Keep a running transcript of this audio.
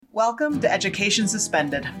Welcome to Education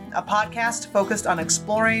Suspended, a podcast focused on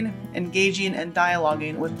exploring, engaging, and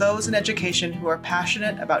dialoguing with those in education who are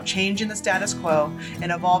passionate about changing the status quo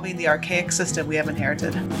and evolving the archaic system we have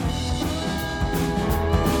inherited.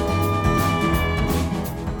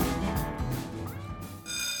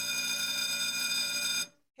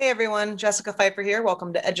 Hey everyone, Jessica Pfeiffer here.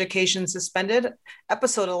 Welcome to Education Suspended,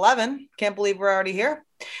 episode 11. Can't believe we're already here.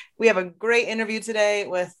 We have a great interview today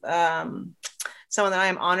with someone that I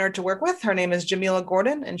am honored to work with. Her name is Jamila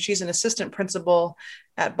Gordon, and she's an assistant principal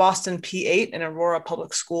at Boston P8 in Aurora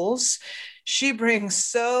Public Schools. She brings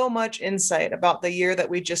so much insight about the year that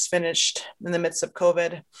we just finished in the midst of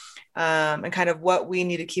COVID, and kind of what we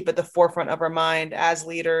need to keep at the forefront of our mind as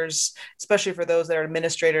leaders, especially for those that are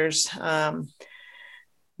administrators,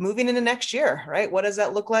 moving into next year, right? What does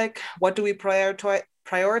that look like? What do we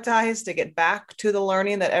prioritize to get back to the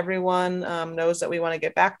learning that everyone knows that we want to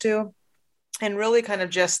get back to? And really kind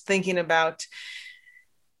of just thinking about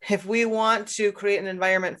if we want to create an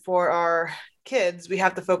environment for our kids, we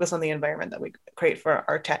have to focus on the environment that we create for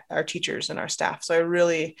our teachers and our staff. So I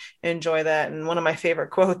really enjoy that. And one of my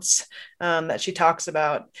favorite quotes that she talks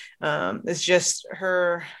about is just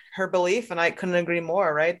her belief, and I couldn't agree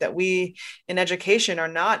more, right? That we in education are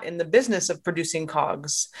not in the business of producing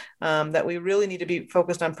cogs, that we really need to be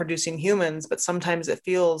focused on producing humans, but sometimes it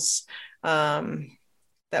feels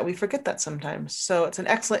that we forget that sometimes. So it's an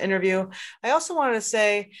excellent interview. I also wanted to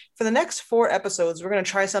say for the next 4 episodes, we're going to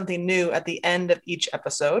try something new at the end of each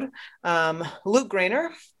episode. Luke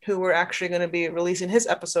Grainer, who we're actually going to be releasing his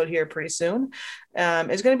episode here pretty soon,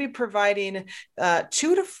 is going to be providing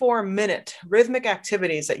 2 to 4 minute rhythmic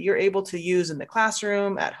activities that you're able to use in the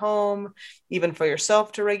classroom, at home, even for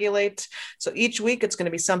yourself to regulate. So each week it's going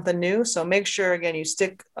to be something new. So make sure, again, you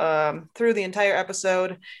stick through the entire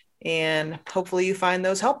episode, and hopefully you find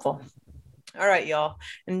those helpful. All right, y'all.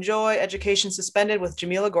 Enjoy Education Suspended with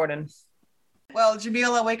Jamila Gordon. Well,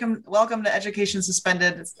 Jamila, welcome to Education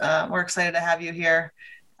Suspended. We're excited to have you here.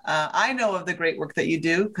 I know of the great work that you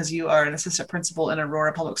do because you are an assistant principal in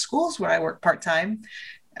Aurora Public Schools, where I work part-time.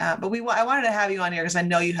 But I wanted to have you on here because I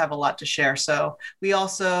know you have a lot to share. So we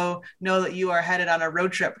also know that you are headed on a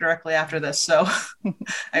road trip directly after this. So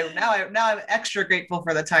I'm extra grateful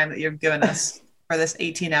for the time that you've given us for this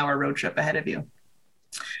 18-hour road trip ahead of you.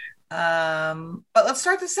 But let's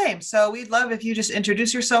start the same. So we'd love if you just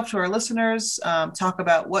introduce yourself to our listeners, talk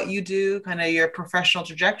about what you do, kind of your professional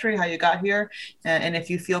trajectory, how you got here. And if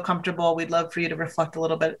you feel comfortable, we'd love for you to reflect a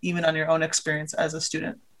little bit even on your own experience as a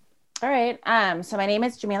student. All right. So my name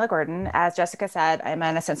is Jamila Gordon. As Jessica said, I'm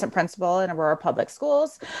an assistant principal in Aurora Public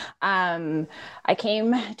Schools. I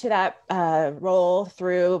came to that role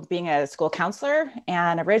through being a school counselor.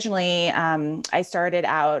 And originally, I started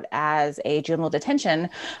out as a juvenile detention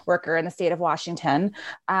worker in the state of Washington.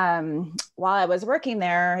 While I was working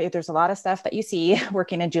there, there's a lot of stuff that you see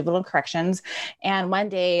working in juvenile corrections. And one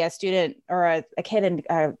day, a student or a kid in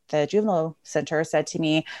the juvenile center said to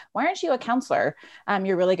me, "Why aren't you a counselor?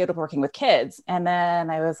 You're really good at working with kids." And then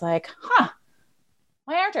I was like,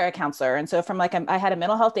 why aren't I a counselor? And so from I had a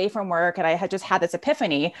mental health day from work, and I had just had this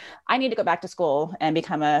epiphany. I need to go back to school and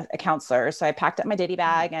become a counselor. So I packed up my ditty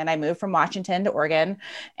bag and I moved from Washington to Oregon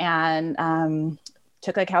and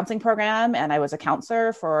took a counseling program. And I was a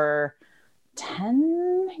counselor for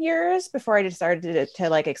 10 years before I just started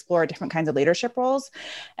to explore different kinds of leadership roles.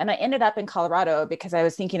 And I ended up in Colorado because I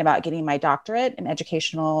was thinking about getting my doctorate in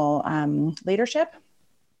educational leadership.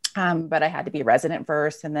 But I had to be a resident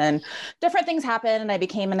first, and then different things happened and I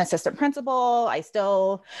became an assistant principal. I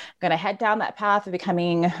still going to head down that path of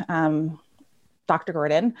becoming Dr.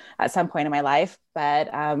 Gordon at some point in my life. But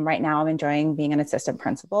right now I'm enjoying being an assistant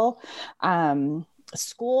principal.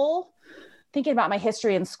 School, thinking about my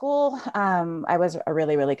history in school, I was a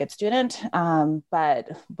really, really good student, but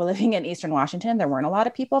living in Eastern Washington, there weren't a lot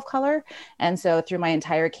of people of color. And so through my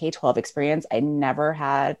entire K-12 experience, I never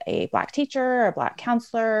had a Black teacher or a Black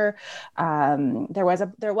counselor. There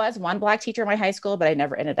was one Black teacher in my high school, but I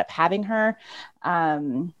never ended up having her.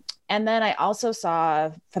 And then I also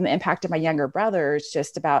saw from the impact of my younger brothers,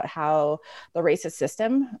 just about how the racist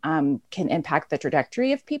system can impact the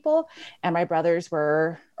trajectory of people. And my brothers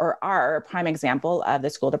are a prime example of the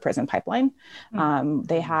school to prison pipeline.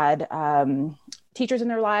 They had teachers in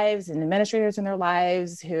their lives and administrators in their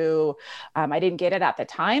lives who I didn't get it at the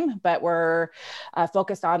time, but were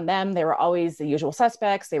focused on them. They were always the usual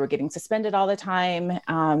suspects. They were getting suspended all the time.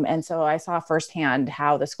 And so I saw firsthand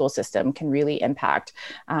how the school system can really impact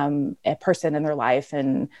a person in their life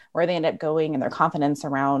and where they end up going and their confidence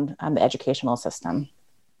around the educational system.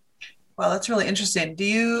 Well, that's really interesting.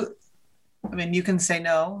 I mean, you can say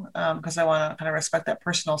no, because I want to kind of respect that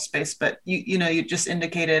personal space, but you just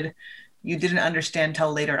indicated you didn't understand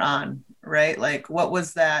till later on, right? Like, what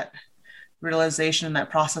was that realization and that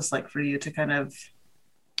process like for you to kind of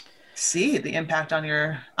see the impact on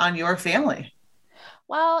your family?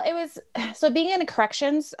 Well, it was so being in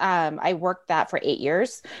corrections, I worked that for 8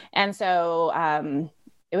 years. And so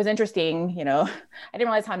it was interesting, I didn't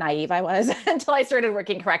realize how naive I was until I started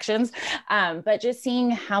working corrections. But just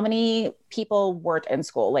seeing how many people weren't in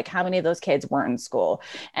school, like how many of those kids weren't in school.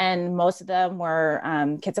 And most of them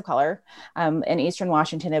were kids of color. In Eastern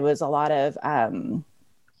Washington, it was a lot of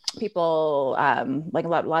people, like a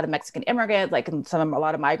lot of Mexican immigrants, like a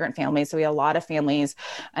lot of migrant families. So we had a lot of families,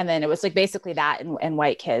 and then it was like basically that and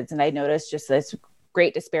white kids. And I noticed just this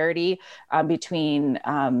great disparity between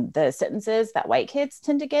the sentences that white kids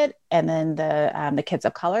tend to get, and then the kids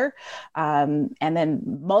of color, and then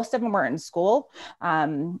most of them were in school.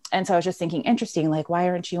 And so I was just thinking, interesting, like why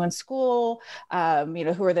aren't you in school? Who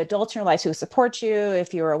are the adults in your life who support you?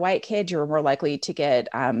 If you were a white kid, you were more likely to get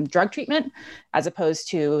drug treatment as opposed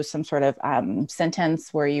to some sort of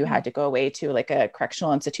sentence where you had to go away to like a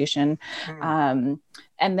correctional institution.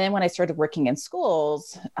 And then when I started working in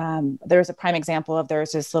schools, there's a prime example of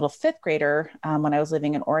there's this little fifth grader when I was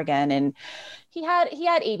living in Oregon, and he had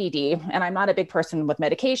ADD. And I'm not a big person with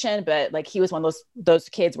medication, but like he was one of those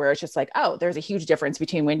kids where it's just like, oh, there's a huge difference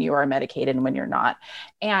between when you are medicated and when you're not.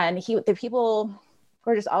 And the people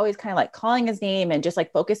were just always kind of like calling his name and just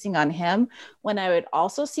like focusing on him, when I would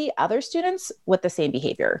also see other students with the same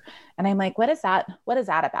behavior. And I'm like, what is that? What is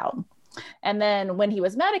that about? And then when he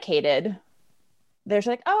was medicated, there's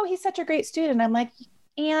like, oh, he's such a great student. I'm like,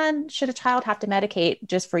 and should a child have to medicate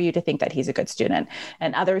just for you to think that he's a good student?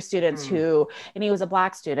 And other students and he was a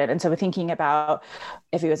Black student. And so we're thinking about,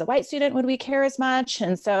 if he was a white student, would we care as much?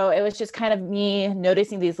 And so it was just kind of me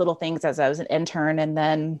noticing these little things as I was an intern, and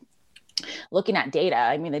then looking at data.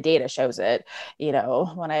 I mean, the data shows it.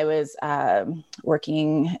 When I was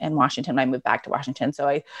working in Washington, I moved back to Washington. So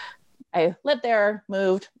I lived there,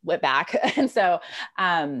 moved, went back. And so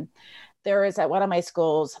there was at one of my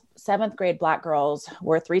schools, 7th grade Black girls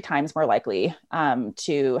were 3 times more likely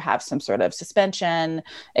to have some sort of suspension,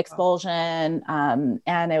 expulsion.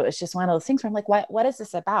 And it was just one of those things where I'm like, what is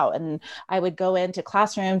this about? And I would go into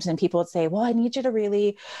classrooms and people would say, well, I need you to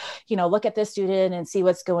really, look at this student and see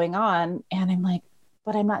what's going on. And I'm like,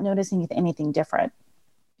 but I'm not noticing anything different.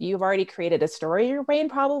 You've already created a story in your brain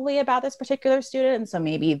probably about this particular student. And so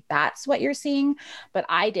maybe that's what you're seeing, but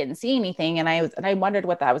I didn't see anything. And I wondered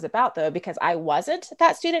what that was about though, because I wasn't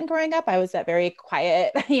that student growing up. I was that very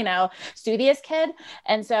quiet, studious kid.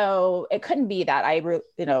 And so it couldn't be that I,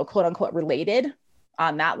 quote unquote related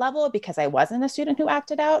on that level, because I wasn't a student who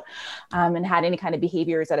acted out and had any kind of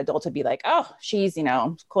behaviors that adults would be like, oh, she's,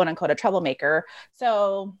 quote unquote a troublemaker.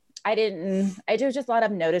 So I did just a lot of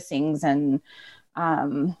noticings.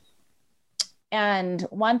 And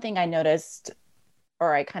one thing I noticed,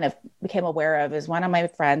 or I kind of became aware of, is one of my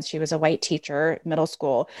friends, she was a white teacher, middle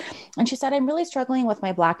school. And she said, I'm really struggling with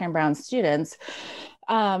my Black and brown students.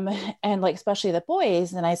 And like, especially the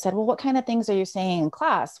boys. And I said, well, what kind of things are you saying in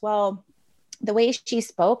class? Well, the way she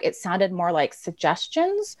spoke, it sounded more like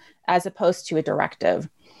suggestions as opposed to a directive.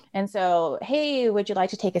 And so, hey, would you like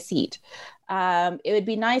to take a seat? It would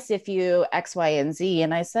be nice if you X, Y, and Z.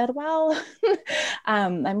 And I said, well,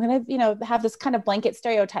 I'm going to, have this kind of blanket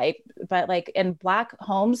stereotype, but like in Black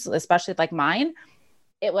homes, especially like mine,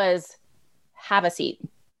 it was have a seat.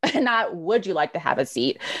 Not would you like to have a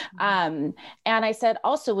seat? And I said,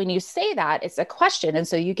 also, when you say that, it's a question. And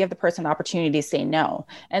so you give the person an opportunity to say no.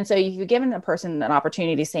 And so if you've given a person an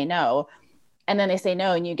opportunity to say no, and then they say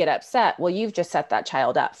no and you get upset, well, you've just set that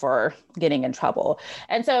child up for getting in trouble.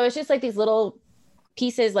 And so it's just like these little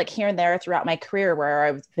pieces like here and there throughout my career where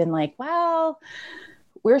I've been like, well,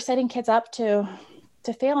 we're setting kids up to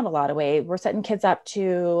fail in a lot of ways. We're setting kids up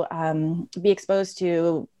to be exposed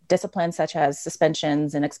to disciplines such as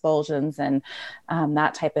suspensions and expulsions and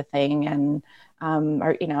that type of thing. And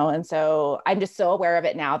and so I'm just so aware of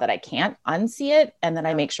it now that I can't unsee it. And then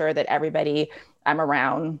I make sure that everybody I'm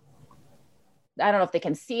around, I don't know if they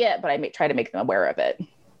can see it, but I try to make them aware of it.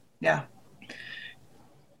 Yeah.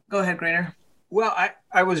 Go ahead, Grainer. Well,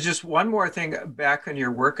 I was just one more thing back on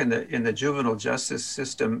your work in the juvenile justice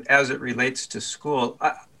system as it relates to school.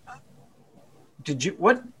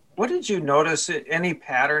 What did you notice? Any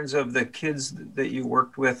patterns of the kids that you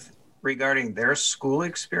worked with regarding their school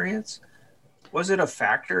experience? Was it a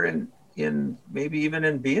factor in maybe even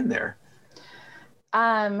in being there?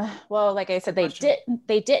 Well, like I said,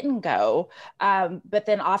 they didn't go. But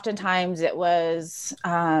then oftentimes it was,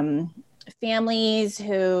 families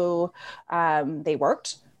who they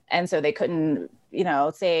worked. And so they couldn't,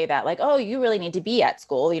 say that like, oh, you really need to be at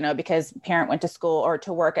school, because parent went to school or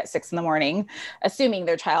to work at 6 a.m, assuming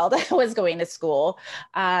their child was going to school.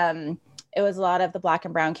 It was a lot of the Black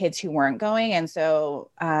and brown kids who weren't going. And so,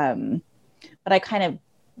 but I kind of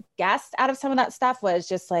guessed out of some of that stuff was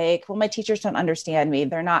just like, well, my teachers don't understand me.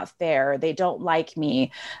 They're not fair. They don't like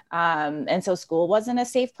me. And so school wasn't a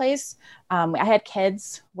safe place. I had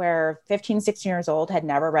kids where 15, 16 years old had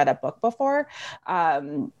never read a book before.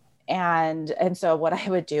 And so what I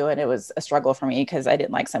would do, and it was a struggle for me because I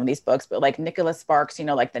didn't like some of these books, but like Nicholas Sparks,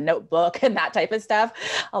 like The Notebook and that type of stuff,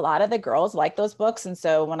 a lot of the girls like those books. And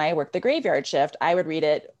so when I worked the graveyard shift, I would read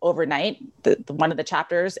it overnight, one of the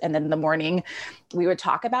chapters, and then in the morning we would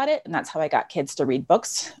talk about it. And that's how I got kids to read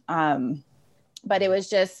books. But it was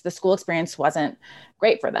just the school experience wasn't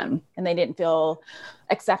great for them, and they didn't feel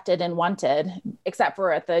accepted and wanted, except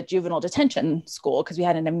for at the juvenile detention school, because we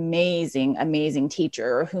had an amazing, amazing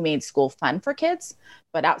teacher who made school fun for kids.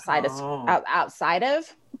 But outside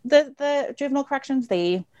of the juvenile corrections,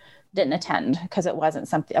 they didn't attend because it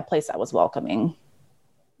wasn't a place that was welcoming.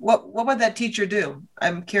 What would that teacher do?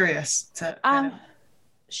 I'm curious to.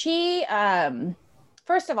 She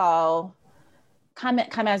first of all, come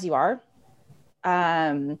as you are.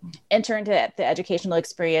 Enter into the educational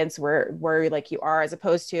experience where like you are, as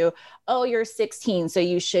opposed to, oh, you're 16, so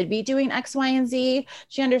you should be doing X, Y, and Z.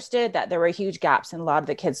 She understood that there were huge gaps in a lot of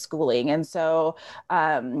the kids' schooling. And so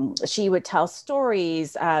she would tell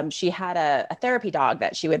stories. She had a therapy dog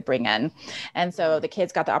that she would bring in. And so the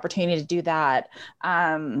kids got the opportunity to do that.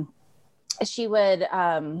 She would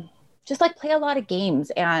just like play a lot of games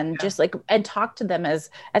and just like, and talk to them as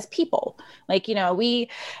people. Like,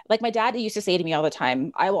 like my dad used to say to me all the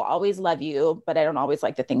time, I will always love you, but I don't always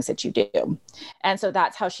like the things that you do. And so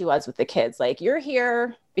that's how she was with the kids. Like, you're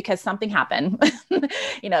here because something happened,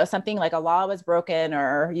 something like a law was broken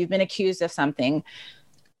or you've been accused of something,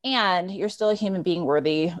 and you're still a human being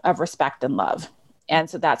worthy of respect and love. And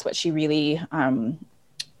so that's what she really,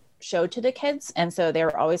 showed to the kids. And so they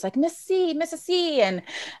were always like, Mrs. C.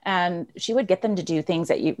 And she would get them to do things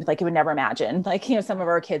that you would never imagine. Like, some of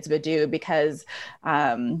our kids would do, because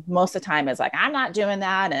most of the time it's like, I'm not doing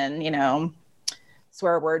that. And,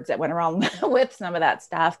 swear words that went around with some of that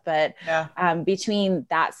stuff. But between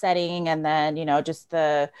that setting and then, just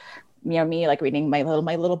the, me like reading my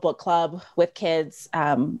little book club with kids,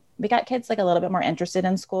 we got kids like a little bit more interested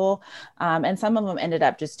in school. And some of them ended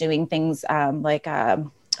up just doing things like,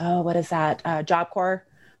 what is that? Job Corps,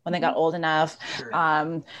 when they got old enough.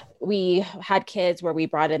 Sure. We had kids where we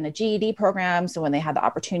brought in the GED program. So when they had the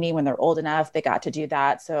opportunity, when they're old enough, they got to do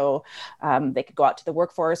that. So they could go out to the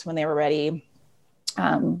workforce when they were ready.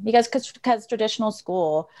 Because traditional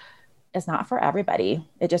school is not for everybody.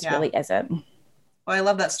 It just really isn't. Well, I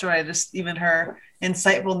love that story. Just even her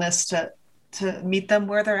insightfulness to meet them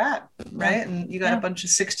where they're at, right? And you got a bunch of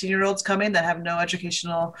 16-year-olds coming that have no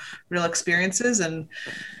educational real experiences. And,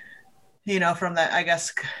 from that, I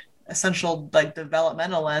guess, essential like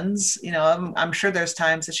developmental lens, I'm sure there's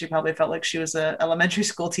times that she probably felt like she was an elementary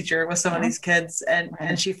school teacher with some of these kids,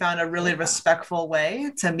 and she found a really respectful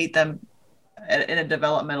way to meet them in a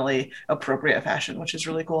developmentally appropriate fashion, which is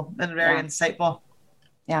really cool and very insightful.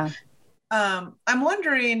 Yeah. I'm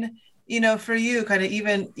wondering, for you, kind of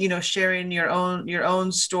even, sharing your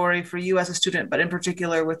own story for you as a student, but in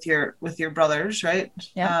particular with your brothers, right?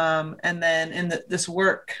 Yeah. And then in this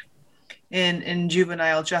work in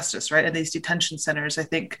juvenile justice, right? In these detention centers, I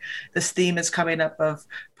think this theme is coming up of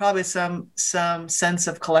probably some sense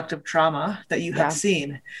of collective trauma that you have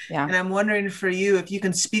seen. Yeah. And I'm wondering for you, if you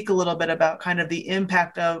can speak a little bit about kind of the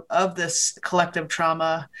impact of this collective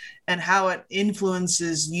trauma and how it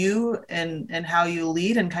influences you and how you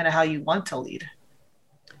lead and kind of how you want to lead.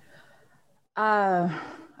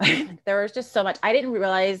 There was just so much. I didn't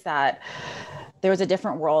realize that there was a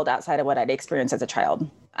different world outside of what I'd experienced as a child.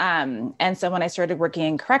 And so when I started working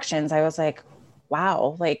in corrections, I was like,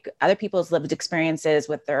 wow, like other people's lived experiences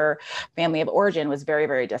with their family of origin was very,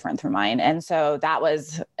 very different from mine. And so that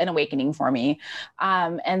was an awakening for me.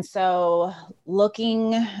 And so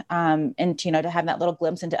looking into, to have that little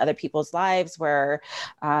glimpse into other people's lives where,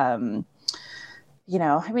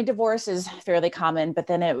 divorce is fairly common, but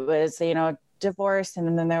then it was, divorce,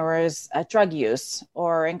 and then there was drug use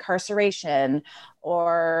or incarceration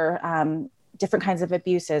or different kinds of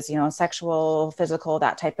abuses, sexual, physical,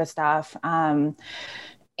 that type of stuff.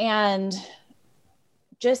 And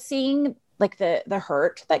just seeing like the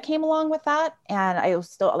hurt that came along with that. And I was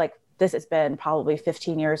still like this has been probably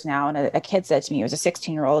 15 years now. And a kid said to me, he was a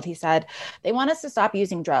 16-year-old, he said, they want us to stop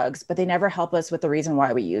using drugs, but they never help us with the reason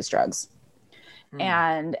why we use drugs.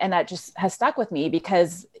 And that just has stuck with me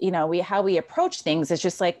because, how we approach things is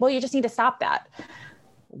just like, well, you just need to stop that.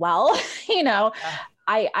 Well,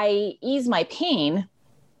 I ease my pain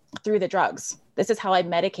through the drugs. This is how I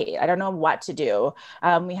medicate. I don't know what to do.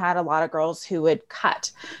 We had a lot of girls who would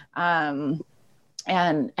cut, and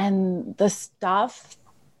the stuff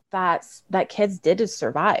that kids did to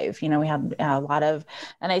survive. We had a lot of,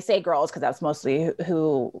 and I say girls because that's mostly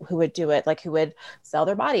who would do it, like who would sell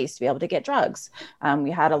their bodies to be able to get drugs.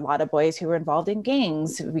 We had a lot of boys who were involved in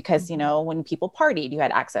gangs because, when people partied, you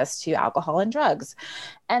had access to alcohol and drugs.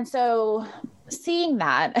 And so seeing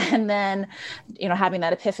that, and then, having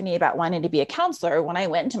that epiphany about wanting to be a counselor, when I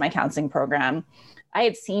went into my counseling program, I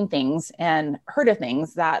had seen things and heard of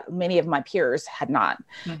things that many of my peers had not.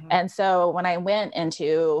 And so when I went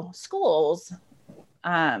into schools,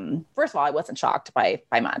 first of all, I wasn't shocked by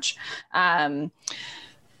much.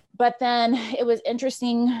 But then it was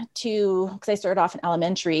interesting because I started off in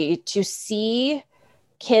elementary, to see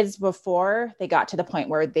kids before they got to the point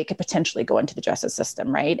where they could potentially go into the justice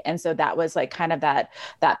system. Right. And so that was like kind of that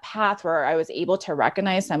path where I was able to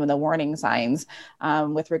recognize some of the warning signs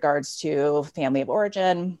with regards to family of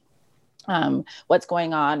origin, what's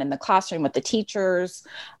going on in the classroom with the teachers,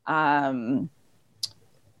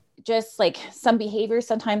 just like some behaviors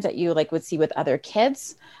sometimes that you would see with other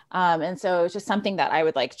kids. And so it's just something that I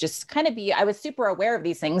would just kind of I was super aware of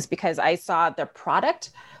these things because I saw the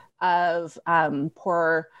product of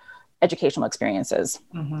poor educational experiences.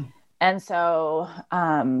 And so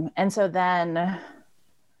then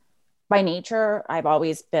by nature, I've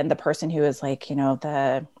always been the person who is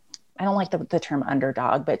I don't like the term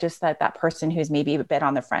underdog, but just that person who's maybe a bit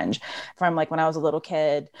on the fringe from when I was a little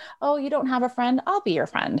kid. Oh, you don't have a friend? I'll be your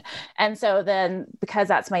friend. And so then because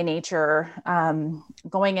that's my nature,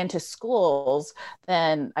 going into schools,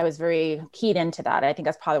 then I was very keyed into that. I think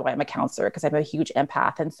that's probably why I'm a counselor, because I'm a huge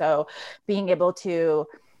empath. And so being able to,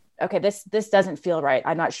 okay, this doesn't feel right.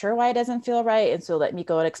 I'm not sure why it doesn't feel right. And so let me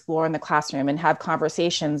go and explore in the classroom and have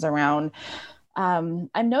conversations around, I'm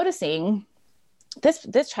noticing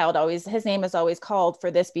this child his name is always called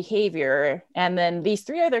for this behavior. And then these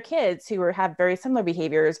 3 other kids who have very similar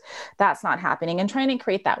behaviors, that's not happening, and trying to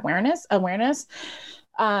create that awareness.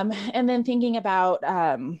 And then thinking about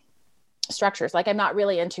structures. I'm not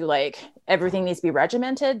really into everything needs to be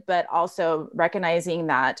regimented, but also recognizing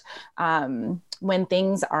that when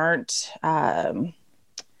things are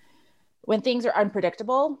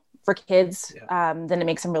unpredictable for kids, then it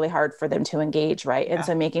makes them really hard for them to engage, right? And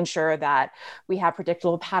so making sure that we have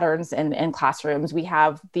predictable patterns in classrooms, we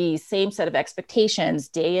have the same set of expectations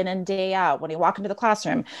day in and day out. When you walk into the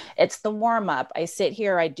classroom, it's the warm up. I sit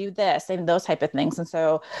here, I do this, and those type of things. And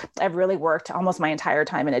so I've really worked almost my entire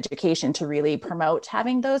time in education to really promote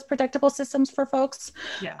having those predictable systems for folks.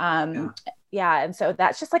 And so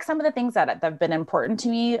that's just some of the things that have been important to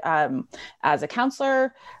me as a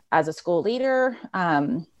counselor, as a school leader.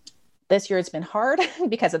 This year it's been hard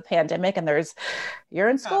because of the pandemic, and you're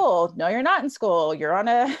in school. No, you're not in school. You're on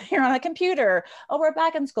a computer. Oh, we're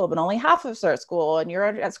back in school, but only half of us are at school, and you're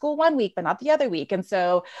at school one week, but not the other week. And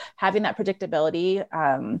so having that predictability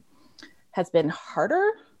has been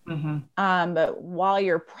harder. But while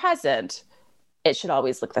you're present, it should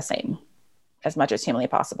always look the same as much as humanly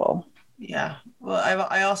possible. Yeah. Well,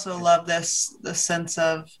 I also love the sense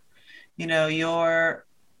of,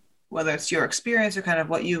 whether it's your experience or kind of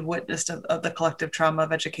what you've witnessed of the collective trauma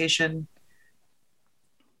of education,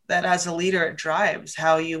 that as a leader, it drives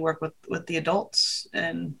how you work with the adults.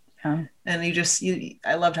 And I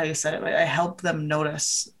loved how you said it. I help them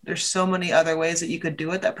notice. There's so many other ways that you could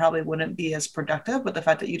do it that probably wouldn't be as productive, but the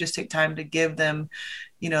fact that you just take time to give them,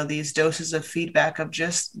 these doses of feedback, of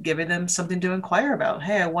just giving them something to inquire about.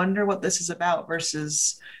 Hey, I wonder what this is about,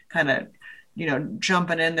 versus kind of,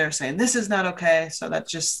 jumping in there saying, this is not okay. So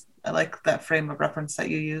I like that frame of reference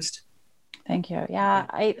that you used. Thank you. Yeah,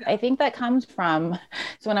 I think that comes from,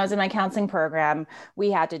 so when I was in my counseling program,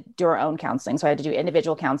 we had to do our own counseling. So I had to do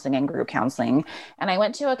individual counseling and group counseling. And I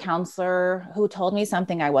went to a counselor who told me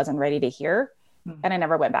something I wasn't ready to hear, and I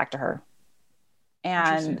never went back to her.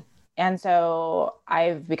 And so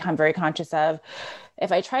I've become very conscious of,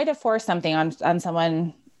 if I try to force something on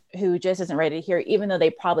someone who just isn't ready to hear, even though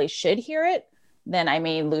they probably should hear it, then I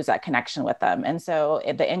may lose that connection with them. And so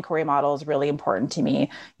the inquiry model is really important to me.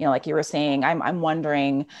 Like you were saying, I'm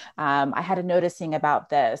wondering, I had a noticing about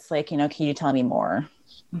this, can you tell me more?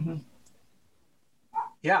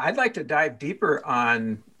 Yeah, I'd like to dive deeper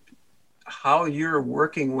on how you're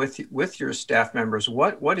working with your staff members.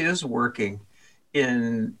 What is working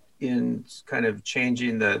in kind of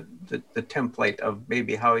changing the template of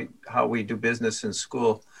maybe how we do business in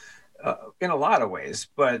school in a lot of ways,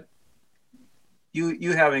 but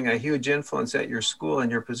you having a huge influence at your school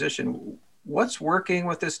and your position, what's working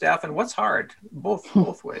with the staff and what's hard,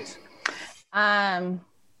 both ways?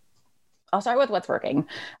 I'll start with what's working.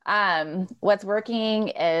 What's working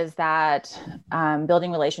is that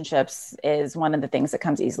building relationships is one of the things that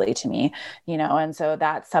comes easily to me, and so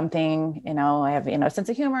that's something, I have, a sense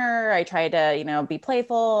of humor. I try to, be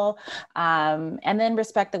playful, and then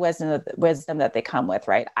respect the wisdom that they come with,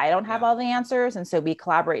 right? I don't have all the answers. And so we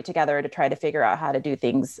collaborate together to try to figure out how to do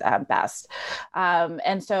things best.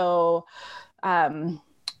 And so,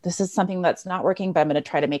 this is something that's not working, but I'm going to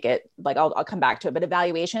try to make it like, I'll come back to it, but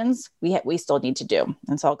evaluations we still need to do.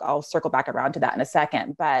 And so I'll circle back around to that in a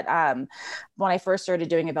second. But when I first started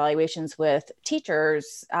doing evaluations with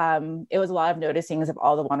teachers, it was a lot of noticings of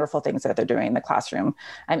all the wonderful things that they're doing in the classroom.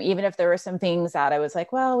 Even if there were some things that I was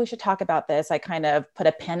like, well, we should talk about this, I kind of put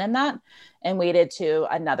a pin in that and waited to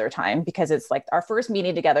another time, because it's like our first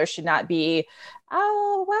meeting together should not be,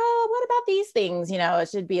 oh, well, what about these things? It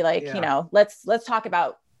should be like, let's talk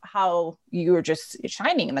about how you were just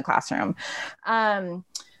shining in the classroom.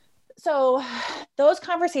 So those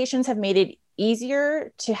conversations have made it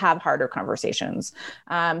easier to have harder conversations,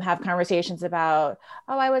 have conversations about,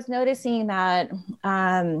 oh, I was noticing that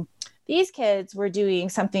these kids were doing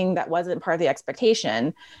something that wasn't part of the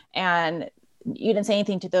expectation. And you didn't say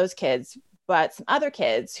anything to those kids, but some other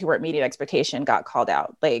kids who weren't meeting expectation got called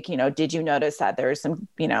out. Like, did you notice that there's some,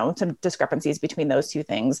 some discrepancies between those two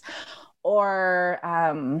things? Or,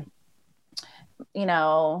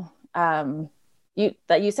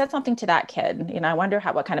 you said something to that kid, I wonder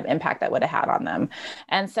what kind of impact that would have had on them.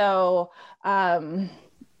 And so, those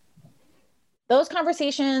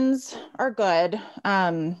conversations are good.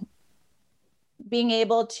 Being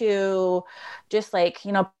able to just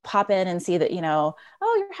pop in and see that,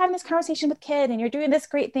 oh, you're having this conversation with kid and you're doing this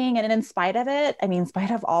great thing. And in spite of it, in spite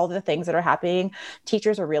of all the things that are happening,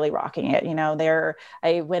 teachers are really rocking it.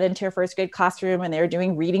 I went into a first grade classroom and they were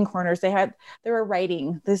doing reading corners. They were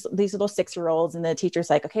writing these little 6-year-olds, and the teacher's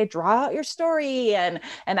like, okay, draw out your story. And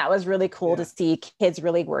that was really cool to see kids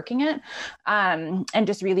really working it, and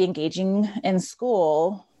just really engaging in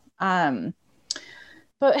school.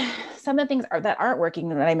 But some of the things that aren't working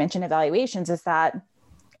that I mentioned evaluations is that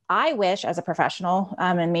I wish as a professional,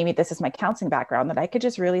 and maybe this is my counseling background, that I could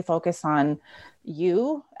just really focus on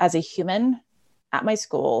you as a human at my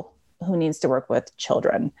school who needs to work with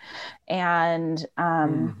children. And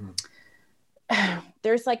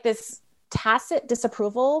there's this tacit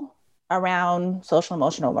disapproval around social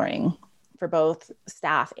emotional learning for both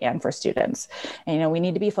staff and for students. And, we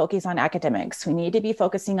need to be focused on academics. We need to be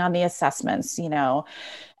focusing on the assessments,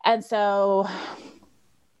 and so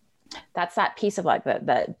that's that piece of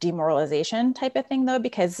the demoralization type of thing though,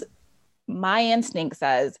 because my instinct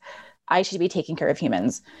says I should be taking care of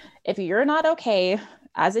humans. If you're not okay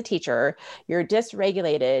as a teacher, you're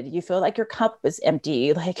dysregulated, you feel like your cup is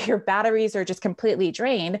empty, like your batteries are just completely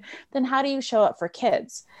drained, then how do you show up for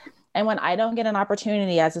kids? And when I don't get an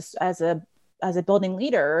opportunity as a building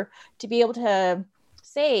leader to be able to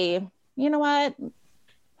say, you know what,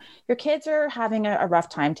 your kids are having a rough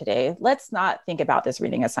time today. Let's not think about this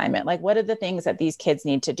reading assignment. What are the things that these kids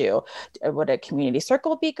need to do? Would a community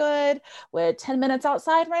circle be good? Would 10 minutes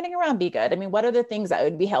outside running around be good? What are the things that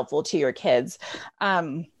would be helpful to your kids?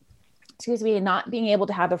 Not being able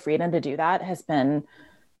to have the freedom to do that has been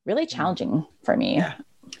really challenging for me.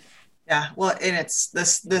 Yeah. Well, and it's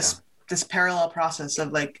this parallel process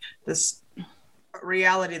of this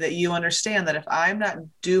reality that you understand that if I'm not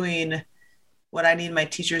doing what I need my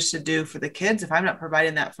teachers to do for the kids, if I'm not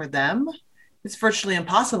providing that for them, it's virtually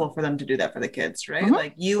impossible for them to do that for the kids, right?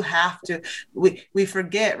 Mm-hmm. You have to, we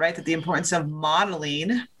forget, right, that the importance of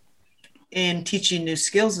modeling in teaching new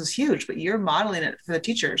skills is huge, but you're modeling it for the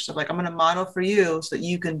teachers. So I'm going to model for you so that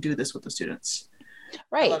you can do this with the students.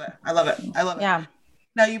 Right. I love it. Yeah.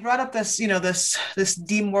 Now you brought up this, this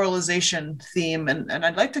demoralization theme, and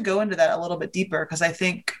I'd like to go into that a little bit deeper, because I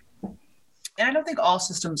think, and I don't think all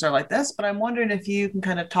systems are like this, but I'm wondering if you can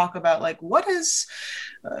kind of talk about what is,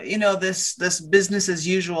 this business as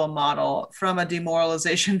usual model from a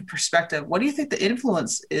demoralization perspective. What do you think the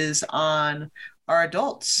influence is on our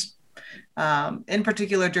adults, in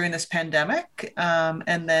particular during this pandemic,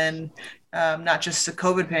 and then not just the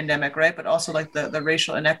COVID pandemic, right, but also the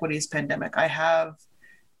racial inequities pandemic? I have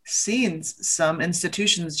seen some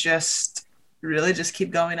institutions just keep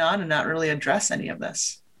going on and not really address any of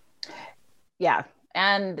this. Yeah.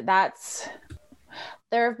 And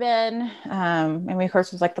there have been, and of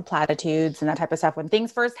course, there's like the platitudes and that type of stuff when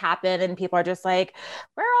things first happen and people are just like,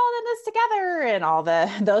 we're all in this together and all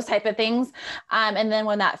those type of things. And then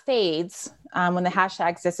when that fades, when the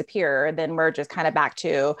hashtags disappear, then we're just kind of back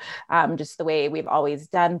to just the way we've always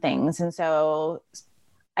done things. And so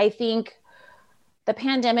I think the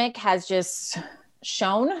pandemic has just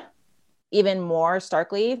shown even more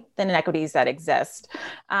starkly than inequities that exist.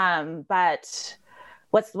 But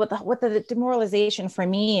what the demoralization for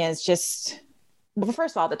me is just, well,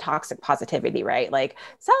 first of all, the toxic positivity, right? Like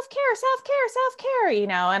self-care,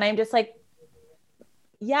 and I'm just like,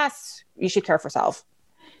 yes, you should care for self.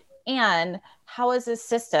 And how is this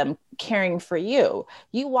system caring for you?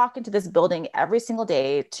 You walk into this building every single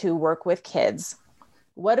day to work with kids.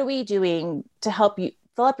 What are we doing to help you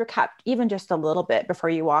fill up your cup even just a little bit before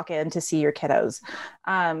you walk in to see your kiddos?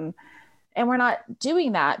 And we're not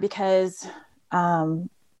doing that because we're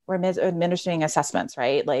administering assessments,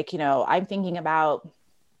 right? Like, I'm thinking about,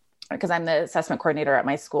 because I'm the assessment coordinator at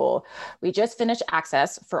my school, we just finished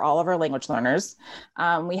access for all of our language learners.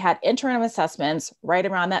 We had interim assessments right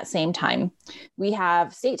around that same time. We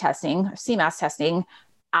have state testing, CMAS testing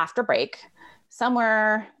after break.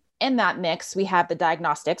 Somewhere in that mix, we have the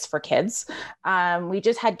diagnostics for kids. We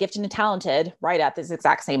just had gifted and talented right at this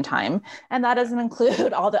exact same time. And that doesn't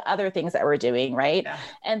include all the other things that we're doing, right? Yeah.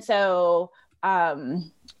 And so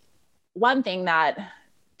one thing that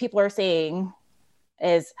people are saying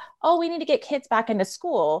is, oh, we need to get kids back into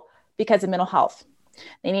school because of mental health.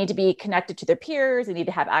 They need to be connected to their peers. They need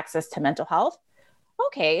to have access to mental health.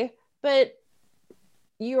 Okay, but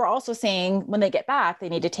you're also saying when they get back, they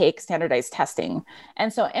need to take standardized testing.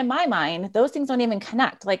 And so in my mind, those things don't even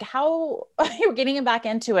connect. Like, how you're getting them back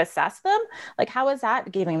in to assess them? Like, how is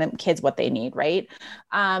that giving them kids what they need, right?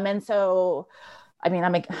 And so, I mean,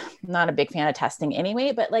 I'm not a big fan of testing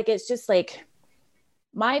anyway, but like, it's just like,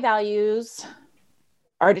 my values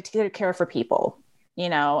are to care for people,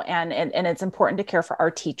 and it's important to care for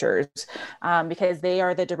our teachers because they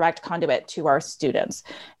are the direct conduit to our students.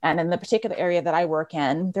 And in the particular area that I work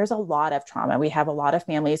in, there's a lot of trauma. We have a lot of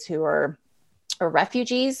families who are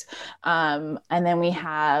refugees. And then we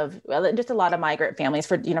have just a lot of migrant families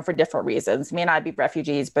for different reasons. May not be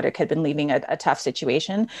refugees, but it could have been leaving a tough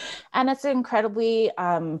situation. And it's incredibly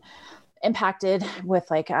impacted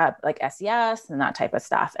with like SES and that type of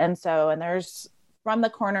stuff. And there's, from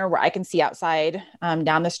the corner where I can see outside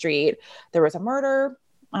down the street, there was a murder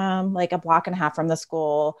like a block and a half from the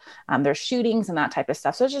school. There's shootings and that type of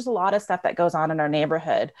stuff. So there's just a lot of stuff that goes on in our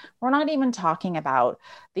neighborhood. We're not even talking about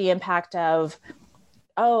the impact of,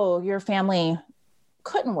 oh, your family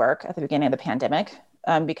couldn't work at the beginning of the pandemic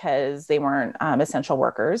because they weren't essential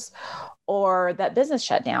workers, or that business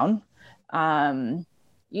shut down.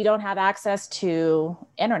 You don't have access to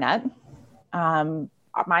internet.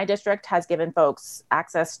 My district has given folks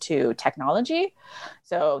access to technology.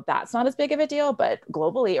 So that's not as big of a deal, but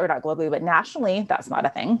globally, or not globally, but nationally, that's not a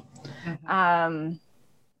thing. Mm-hmm.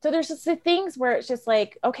 So there's just the things where it's just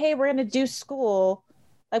like, okay, we're going to do school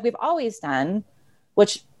like we've always done,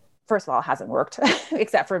 which first of all hasn't worked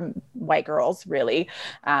except for white girls, really.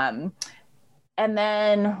 And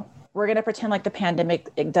then we're going to pretend like the pandemic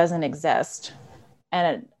doesn't exist.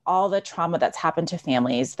 And all the trauma that's happened to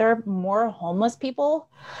families. There are more homeless people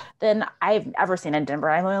than I've ever seen in Denver.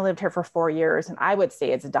 I've only lived here for 4 years, and I would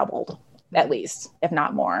say it's doubled, at least, if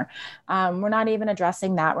not more. We're not even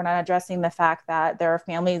addressing that. We're not addressing the fact that there are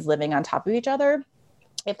families living on top of each other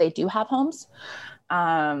if they do have homes.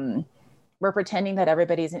 We're pretending that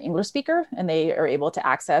everybody's an English speaker and they are able to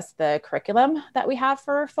access the curriculum that we have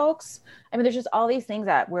for folks. I mean, there's just all these things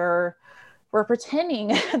that we're pretending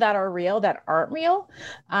that are real that aren't real.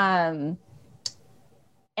 And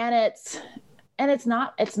it's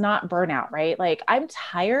not burnout, right? Like, I'm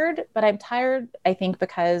tired, but I'm tired, I think,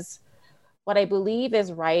 because what I believe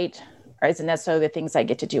is right isn't necessarily the things I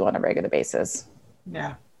get to do on a regular basis.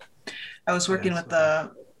 Yeah. I was working with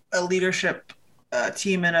a leadership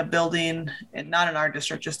team in a building, and not in our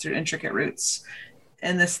district, just through Intricate Roots.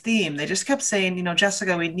 And this theme, they just kept saying,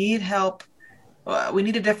 Jessica, we need help. We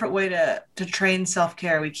need a different way to train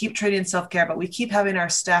self-care. We keep training self-care, but we keep having our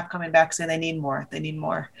staff coming back saying they need more.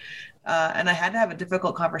 And I had to have a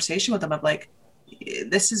difficult conversation with them of like,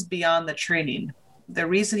 this is beyond the training. The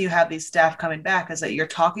reason you have these staff coming back is that you're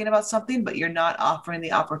talking about something, but you're not offering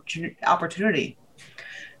the opportunity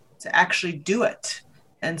to actually do it.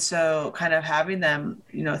 And so kind of having them,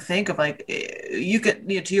 think of like, you could,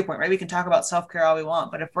 to your point, right? We can talk about self-care all we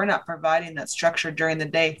want, but if we're not providing that structure during the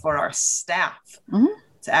day for our staff mm-hmm.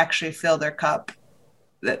 to actually fill their cup,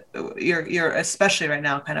 that you're especially right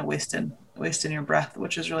now kind of wasting wasting your breath,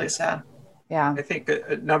 which is really sad. Yeah. I think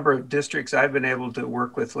a number of districts I've been able to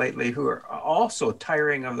work with lately who are also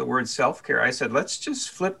tiring of the word self-care. I said, let's just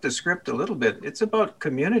flip the script a little bit. It's about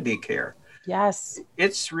community care. Yes.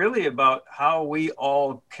 It's really about how we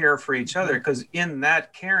all care for each other, because in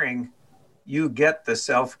that caring, you get the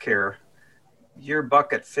self-care. Your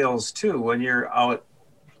bucket fills too when you're out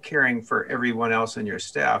caring for everyone else in your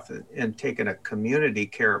staff and taking a community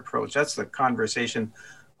care approach. That's the conversation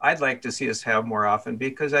I'd like to see us have more often,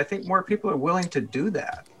 because I think more people are willing to do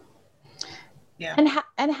that. Yeah.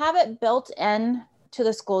 And have it built in to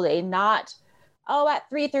the school day, not, oh, at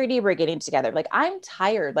 3:30 we're getting together. Like, I'm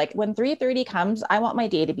tired. Like, when 3:30 comes, I want my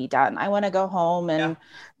day to be done. I want to go home and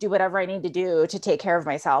do whatever I need to do to take care of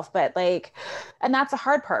myself. But like, and that's the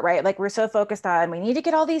hard part, right? Like, we're so focused on, we need to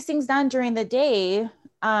get all these things done during the day.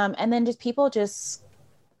 And then people just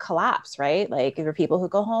collapse, right? Like, there are people who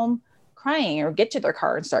go home crying or get to their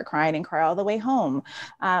car and start crying and cry all the way home.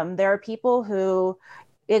 There are people who,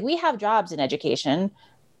 we have jobs in education,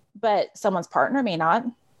 but someone's partner may not.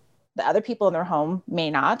 The other people in their home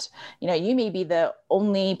may not. You may be the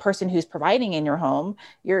only person who's providing in your home.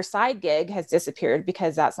 Your side gig has disappeared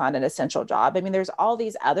because that's not an essential job. I mean, there's all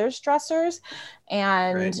these other stressors,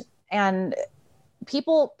 and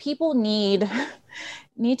people need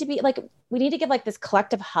to be like, we need to give like this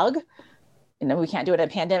collective hug. We can't do it in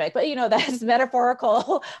a pandemic, but that's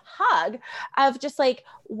metaphorical hug of just like,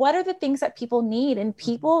 what are the things that people need? And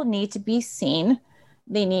people need to be seen.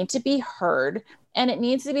 They need to be heard. And it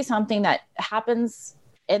needs to be something that happens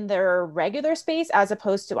in their regular space, as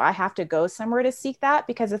opposed to, I have to go somewhere to seek that.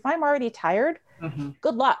 Because if I'm already tired,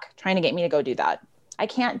 good luck trying to get me to go do that. I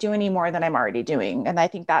can't do any more than I'm already doing. And I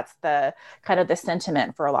think that's the kind of the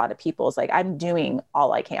sentiment for a lot of people, is like, I'm doing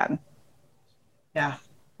all I can. Yeah.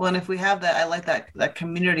 Well, and if we have that, I like that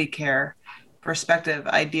community care perspective.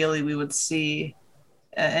 Ideally, we would see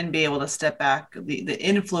and be able to step back the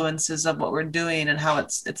influences of what we're doing and how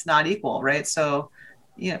it's not equal, right? So,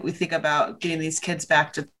 we think about getting these kids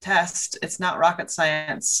back to test. It's not rocket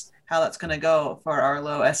science how that's going to go for our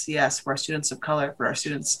low SES, for our students of color, for our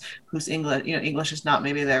students whose English is not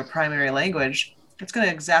maybe their primary language. It's going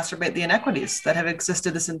to exacerbate the inequities that have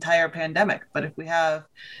existed this entire pandemic. But if we have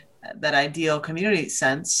that ideal community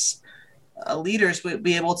sense, leaders would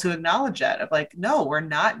be able to acknowledge that, of like, no, we're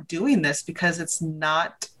not doing this because it's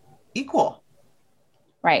not equal.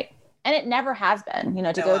 Right. And it never has been,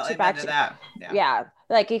 back to that. Yeah.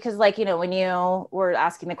 Like, because like, when you were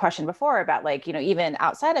asking the question before about like, even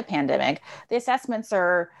outside of pandemic, the assessments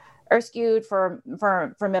are skewed for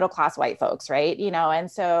middle-class white folks. Right. And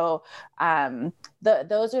so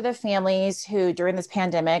those are the families who during this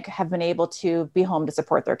pandemic have been able to be home to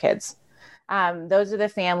support their kids. Those are the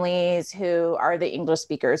families who are the English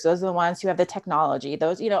speakers. Those are the ones who have the technology,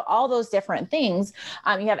 those, all those different things.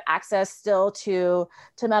 You have access still to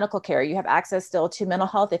medical care. You have access still to mental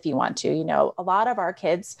health if you want to. A lot of our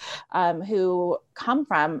kids who come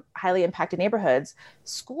from highly impacted neighborhoods,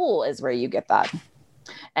 school is where you get that.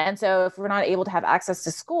 And so if we're not able to have access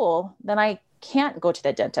to school, then I can't go to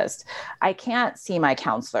the dentist. I can't see my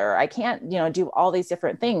counselor. I can't, do all these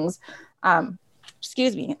different things.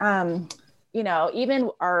 Excuse me. Even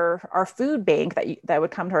our food bank that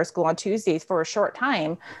would come to our school on Tuesdays for a short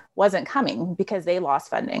time wasn't coming because they lost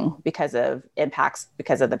funding because of impacts,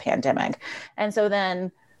 because of the pandemic. And so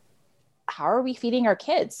then how are we feeding our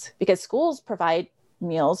kids? Because schools provide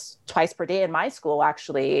meals twice per day. In my school,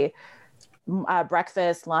 actually,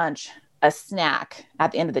 breakfast, lunch, a snack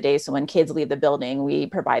at the end of the day. So when kids leave the building, we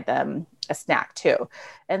provide them a snack too.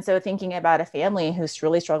 And so thinking about a family who's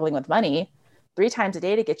really struggling with money 3 times a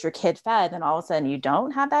day to get your kid fed, and all of a sudden you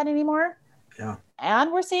don't have that anymore. Yeah.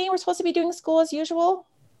 And we're saying we're supposed to be doing school as usual.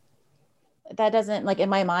 That doesn't, like, in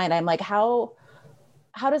my mind, I'm like, how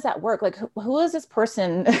does that work? Like, who is this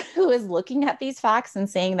person who is looking at these facts and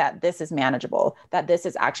saying that this is manageable, that this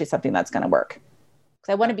is actually something that's going to work?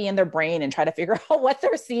 Because I want to be in their brain and try to figure out what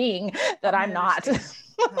they're seeing that I'm not.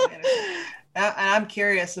 And I'm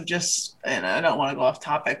curious of just, and I don't want to go off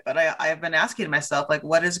topic, but I've been asking myself, like,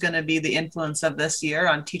 what is going to be the influence of this year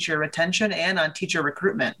on teacher retention and on teacher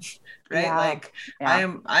recruitment, right?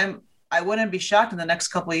 I wouldn't be shocked in the next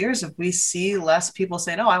couple of years if we see less people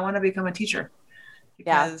say, no, I want to become a teacher.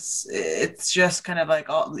 Because it's just kind of like,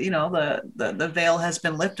 all, the veil has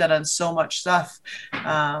been lifted on so much stuff,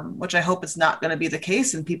 which I hope is not going to be the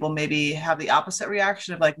case. And people maybe have the opposite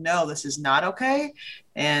reaction of like, no, this is not okay.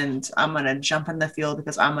 And I'm going to jump in the field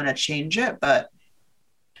because I'm going to change it. But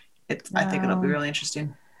I think it'll be really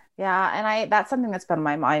interesting. Yeah. And that's something that's been on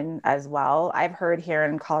my mind as well. I've heard here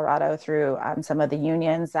in Colorado through some of the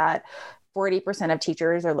unions that 40% of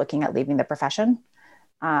teachers are looking at leaving the profession.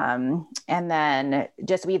 And then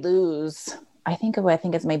just we lose, I think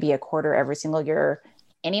it's maybe a quarter every single year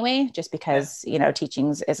anyway, just because, teaching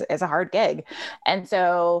is a hard gig. And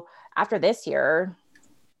so after this year,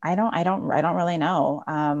 I don't really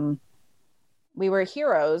know. We were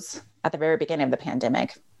heroes at the very beginning of the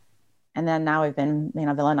pandemic. And then now we've been,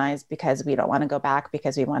 villainized because we don't want to go back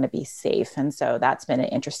because we want to be safe. And so that's been an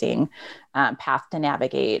interesting path to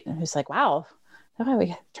navigate. And it's like, wow, how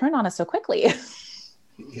we turned on us so quickly.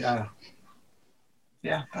 Yeah.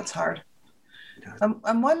 Yeah, that's hard.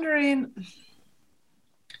 I'm wondering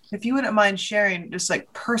if you wouldn't mind sharing just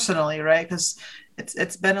like personally, right? Because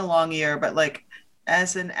it's been a long year, but like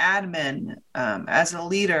as an admin, as a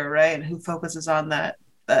leader, right, and who focuses on that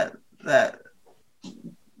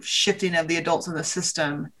shifting of the adults in the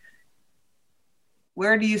system,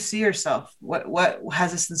 where do you see yourself? What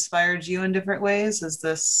has this inspired you in different ways? Is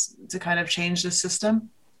this to kind of change the system?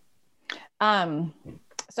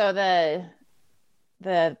 So the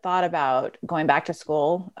thought about going back to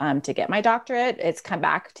school to get my doctorate, it's come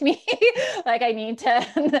back to me. Like I need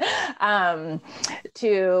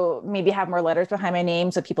to maybe have more letters behind my name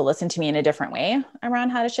so people listen to me in a different way around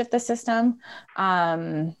how to shift the system.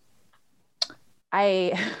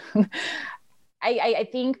 I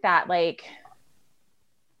think that like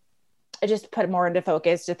I just put more into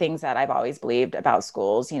focus to things that I've always believed about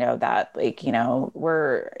schools, that like,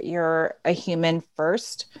 you're a human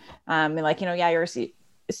first. And like, yeah, you're a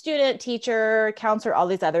student, teacher, counselor, all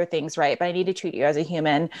these other things, right? But I need to treat you as a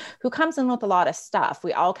human who comes in with a lot of stuff.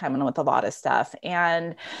 We all come in with a lot of stuff.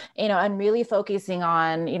 And, and really focusing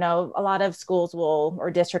on, a lot of schools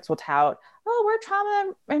or districts will tout, oh, we're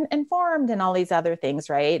trauma informed and all these other things,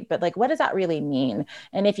 right? But like, what does that really mean?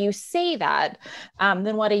 And if you say that,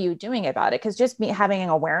 then what are you doing about it? Because just having an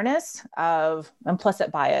awareness of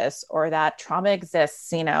implicit bias or that trauma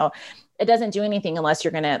exists, it doesn't do anything unless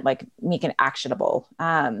you're going to like make it actionable.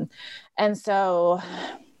 And so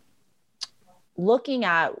looking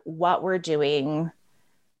at what we're doing,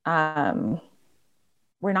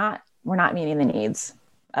 we're not meeting the needs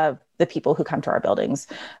of the people who come to our buildings,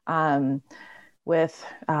 with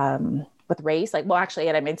race, like, well, actually,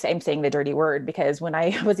 and I'm saying the dirty word because when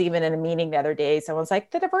I was even in a meeting the other day, someone's like,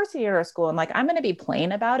 the diversity in our school. I'm like, I'm going to be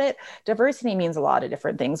plain about it. Diversity means a lot of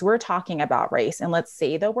different things. We're talking about race, and let's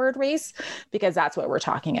say the word race because that's what we're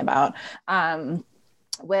talking about.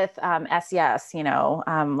 With SES,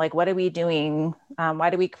 like, what are we doing? Why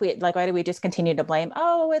do we quit? Like, why do we just continue to blame?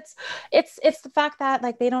 Oh, it's the fact that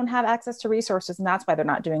like they don't have access to resources and that's why they're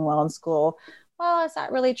not doing well in school. Well, is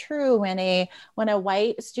that really true when a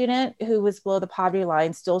white student who was below the poverty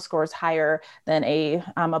line still scores higher than a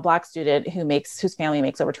Black student whose family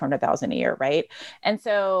makes over $200,000 a year, right? And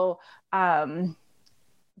so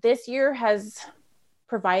this year has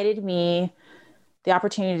provided me the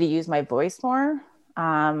opportunity to use my voice more.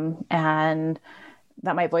 And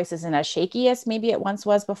that my voice isn't as shaky as maybe it once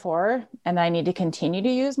was before. And I need to continue to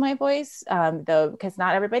use my voice, though, because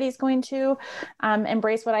not everybody's going to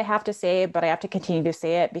embrace what I have to say, but I have to continue to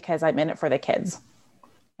say it because I'm in it for the kids.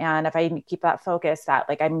 And if I keep that focus that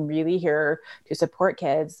like, I'm really here to support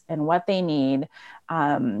kids and what they need,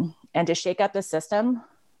 and to shake up the system,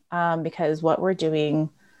 because what we're doing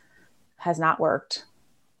has not worked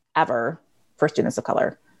ever for students of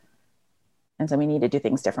color. And so we need to do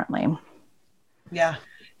things differently. Yeah.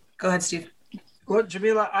 Go ahead, Steve. Well,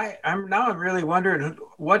 Jamila, I'm really wondering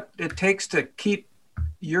what it takes to keep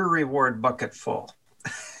your reward bucket full.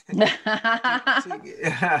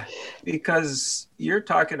 Because you're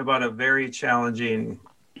talking about a very challenging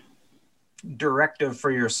directive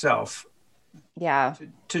for yourself. Yeah.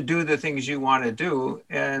 To do the things you want to do.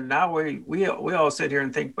 And now we all sit here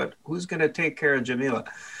and think, but who's going to take care of Jamila?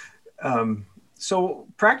 So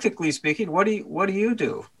practically speaking, what do you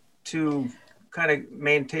do to kind of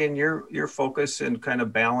maintain your focus and kind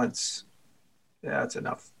of balance? Yeah, that's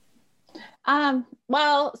enough.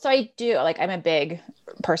 Well, so I do, like, I'm a big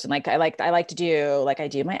person. Like I like to do, like, I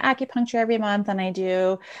do my acupuncture every month, and I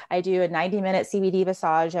do a 90-minute CBD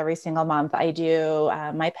massage every single month. I do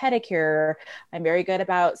my pedicure. I'm very good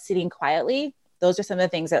about sitting quietly. Those are some of the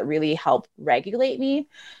things that really help regulate me.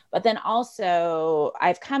 But then also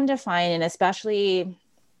I've come to find, and especially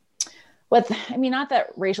not that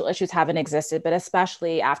racial issues haven't existed, but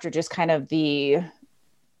especially after just kind of the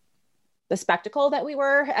spectacle that we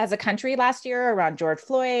were as a country last year around George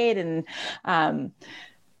Floyd. And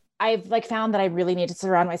I've like found that I really need to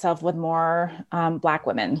surround myself with more Black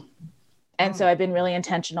women. And so I've been really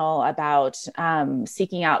intentional about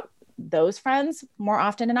seeking out those friends more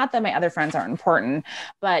often. And not that my other friends aren't important,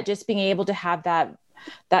 but just being able to have that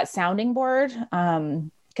that sounding board.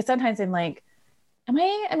 Because sometimes I'm like, am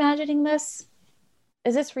I imagining this?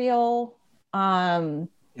 Is this real?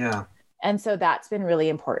 Yeah. And so that's been really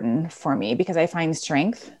important for me because I find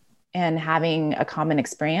strength in having a common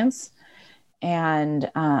experience. And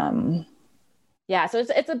yeah, so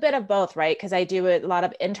it's a bit of both, right? Because I do a lot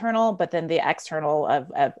of internal, but then the external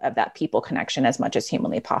of that people connection as much as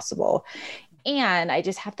humanly possible. And I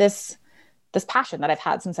just have this passion that I've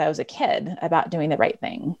had since I was a kid about doing the right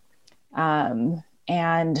thing. And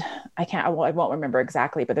I won't remember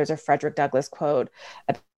exactly, but there's a Frederick Douglass quote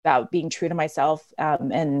about being true to myself,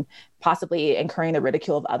 and possibly incurring the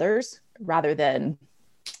ridicule of others rather than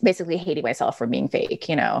basically hating myself for being fake,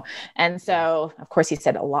 you know? And so, of course, he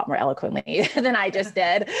said a lot more eloquently than I just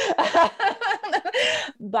did.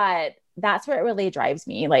 But that's what really drives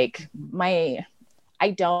me. Like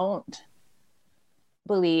I don't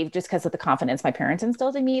believe, just because of the confidence my parents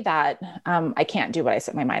instilled in me, that I can't do what I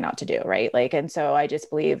set my mind out to do. Right. Like, and so I just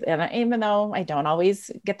believe, and even though I don't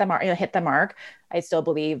always get the mark, hit the mark, I still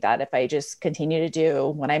believe that if I just continue to do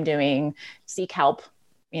what I'm doing, seek help,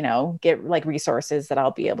 get like resources, that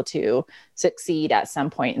I'll be able to succeed at some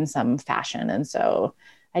point in some fashion. And so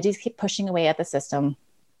I just keep pushing away at the system.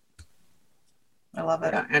 I love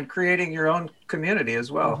it. Yeah, and creating your own community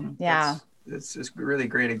as well. Mm-hmm. Yeah. It's a really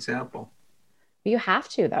great example. You have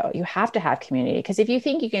to, though. You have to have community, because if you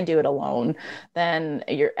think you can do it alone, then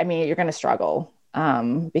you're going to struggle,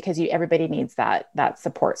 because everybody needs that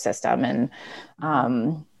support system.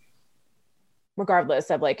 And regardless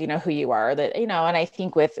of who you are, and I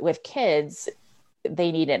think with kids,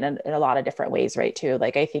 they need it in a lot of different ways, right? Too.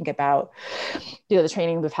 Like I think about, the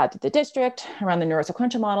training we've had at the district around the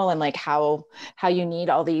neurosequential model, and how you need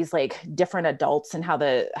all these different adults, and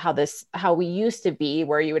how we used to be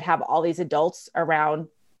where you would have all these adults around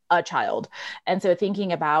a child. And so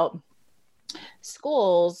thinking about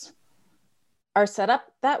schools are set up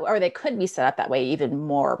or they could be set up that way even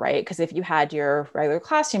more, right? Because if you had your regular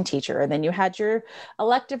classroom teacher, and then you had your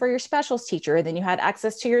elective or your specials teacher, and then you had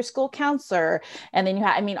access to your school counselor, and then you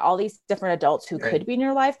had, all these different adults who could be in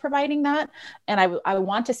your life providing that. And I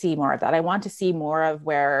want to see more of that. I want to see more of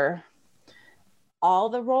where all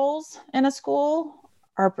the roles in a school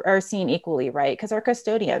are seen equally, right? Because our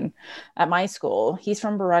custodian at my school, he's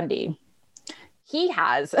from Burundi. He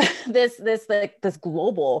has this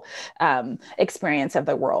global experience of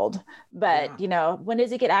the world, but when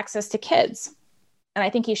does he get access to kids? And I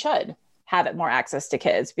think he should have it more access to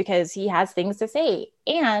kids, because he has things to say.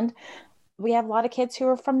 And we have a lot of kids who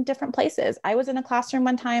are from different places. I was in a classroom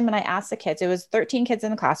one time, and I asked the kids, it was 13 kids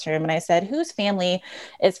in the classroom. And I said, whose family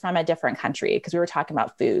is from a different country? Because we were talking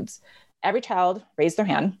about foods. Every child raised their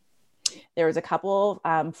hand. There was a couple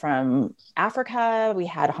from Africa. We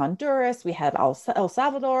had Honduras. We had El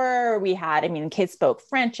Salvador. We had, kids spoke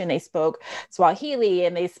French, and they spoke Swahili,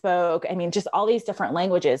 and they spoke, just all these different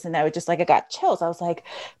languages. And I was just I got chills. I was like,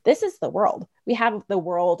 this is the world. We have the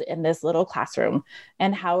world in this little classroom.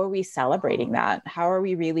 And how are we celebrating that? How are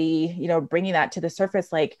we really, bringing that to the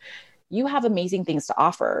surface? You have amazing things to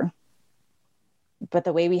offer, but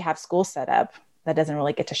the way we have school set up, that doesn't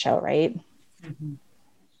really get to show, right? Mm-hmm.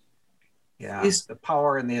 Yeah, the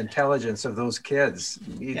power and the intelligence of those kids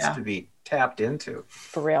needs to be tapped into.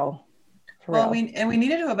 For real. Well, we need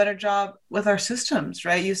to do a better job with our systems,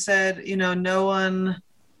 right? You said, no one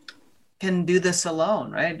can do this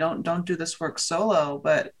alone, right? Don't do this work solo.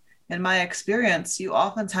 But in my experience, you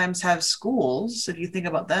oftentimes have schools, if you think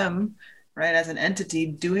about them, right, as an entity,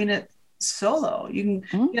 doing it solo. You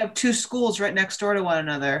have two schools right next door to one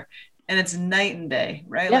another, and it's night and day,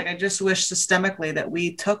 right? Yeah. I just wish systemically that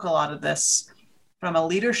we took a lot of this from a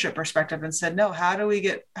leadership perspective and said, no, how do we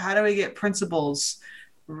get principals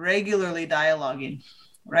regularly dialoguing,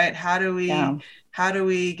 right? How do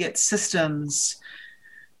we get systems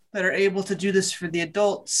that are able to do this for the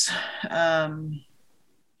adults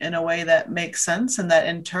in a way that makes sense, and that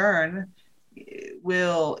in turn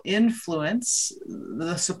will influence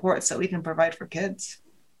the supports that we can provide for kids?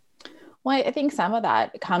 Well, I think some of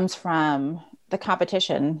that comes from the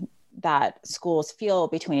competition that schools feel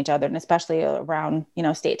between each other, and especially around,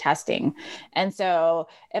 state testing. And so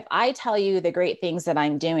if I tell you the great things that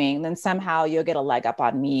I'm doing, then somehow you'll get a leg up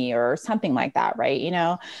on me or something like that. Right.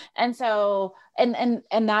 And so, and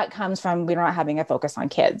that comes from, we're not having a focus on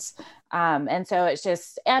kids. And so it's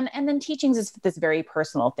just, and then teaching is this very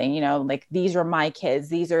personal thing, these are my kids,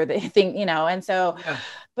 these are the thing, and so,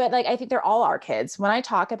 but I think they're all our kids. When I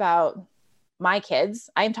talk about my kids,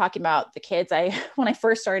 I'm talking about the kids when I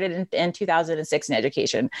first started in 2006 in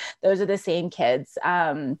education. Those are the same kids.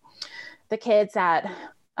 The kids that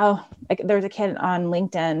Oh, like there was a kid on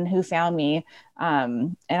LinkedIn who found me.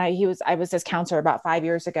 And I was his counselor about 5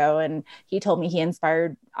 years ago. And he told me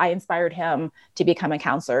I inspired him to become a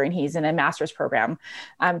counselor, and he's in a master's program,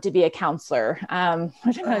 to be a counselor.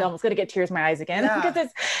 Which I'm almost going to get tears in my eyes again because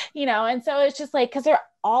it's, and so it's just like, cause they're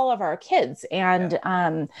all of our kids. And,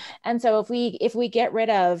 and so if we get rid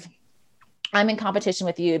of, I'm in competition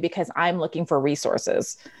with you because I'm looking for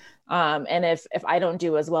resources. And if I don't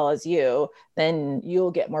do as well as you, then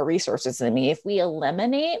you'll get more resources than me. If we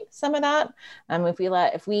eliminate some of that,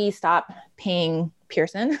 if we stop paying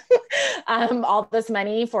Pearson all this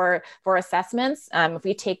money for assessments, if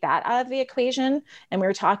we take that out of the equation and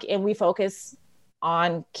we focus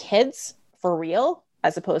on kids for real,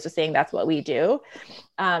 as opposed to saying that's what we do,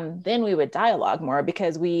 then we would dialogue more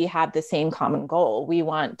because we have the same common goal. We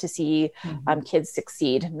want to see kids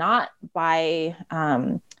succeed, not by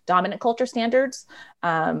dominant culture standards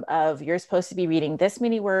of you're supposed to be reading this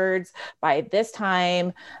many words by this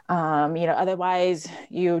time, otherwise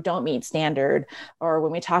you don't meet standard. Or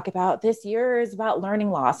when we talk about this year is about learning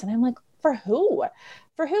loss, and I'm like, for who?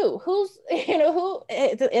 Who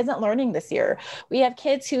isn't learning this year? We have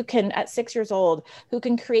kids who can, at 6 years old, who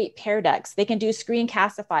can create Pear Decks. They can do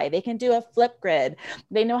Screencastify. They can do a Flipgrid.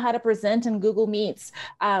 They know how to present in Google Meets.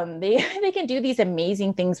 They can do these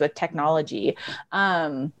amazing things with technology.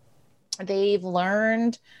 They've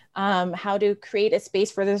learned how to create a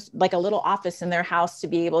space for this, like a little office in their house to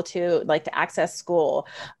be able to access school.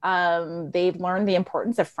 They've learned the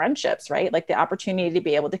importance of friendships, right? Like the opportunity to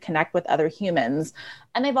be able to connect with other humans.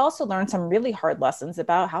 And they've also learned some really hard lessons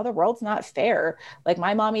about how the world's not fair. Like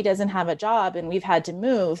my mommy doesn't have a job and we've had to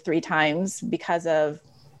move 3 times because of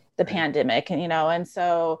the pandemic, and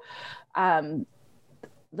so the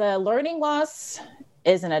learning loss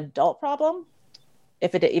is an adult problem.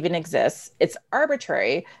 If it even exists, it's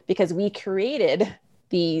arbitrary because we created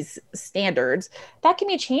these standards that can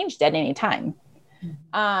be changed at any time.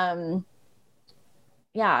 And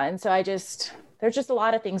so there's just a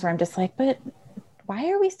lot of things where I'm just like, but why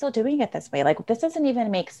are we still doing it this way? Like, this doesn't even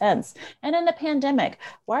make sense. And in the pandemic,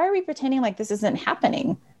 why are we pretending like this isn't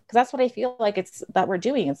happening? Because that's what I feel like that we're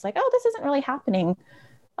doing. It's like, oh, this isn't really happening.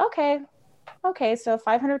 Okay. So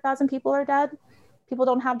 500,000 people are dead. People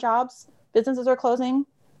don't have jobs. Businesses are closing,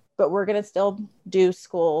 but we're going to still do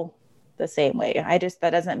school the same way.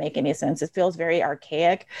 That doesn't make any sense. It feels very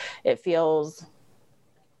archaic. It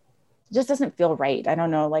just doesn't feel right. I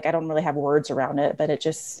don't know. I don't really have words around it, but it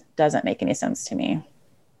just doesn't make any sense to me.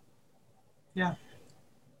 Yeah.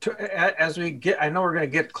 I know we're going to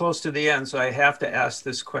get close to the end, so I have to ask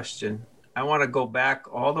this question. I want to go back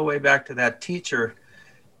all the way back to that teacher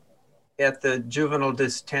at the juvenile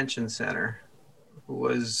detention center who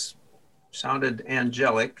sounded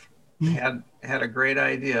angelic, had a great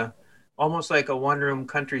idea, almost like a one-room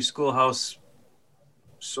country schoolhouse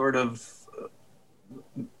sort of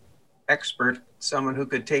expert, someone who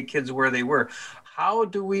could take kids where they were. How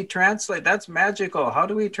do we translate? That's magical. How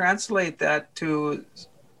do we translate that to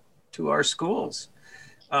our schools?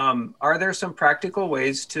 Are there some practical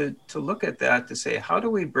ways to look at that, to say, how do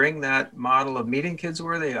we bring that model of meeting kids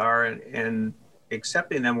where they are and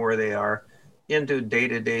accepting them where they are into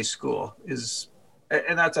day-to-day school?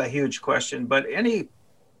 And that's a huge question, but any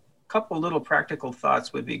couple little practical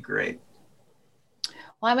thoughts would be great.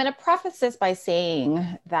 Well, I'm going to preface this by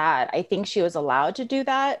saying that I think she was allowed to do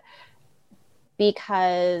that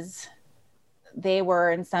because they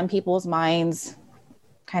were, in some people's minds,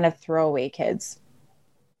 kind of throwaway kids.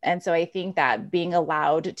 And so I think that being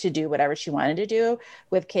allowed to do whatever she wanted to do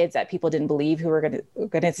with kids that people didn't believe who were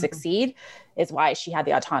going to succeed is why she had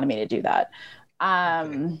the autonomy to do that.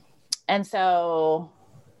 And so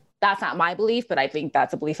that's not my belief, but I think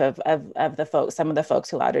that's a belief of the folks, some of the folks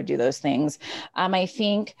who allowed her to do those things. I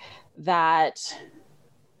think that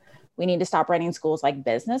we need to stop running schools like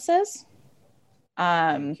businesses.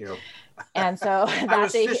 Thank you. And so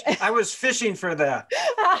I was fishing for that.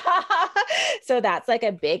 So that's like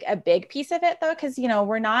a big piece of it though. Cause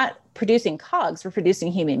we're not producing cogs, we're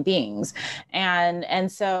producing human beings.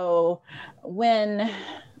 And so when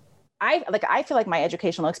I feel like my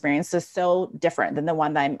educational experience is so different than the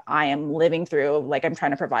one that I am living through. Like I'm trying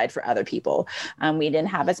to provide for other people. We didn't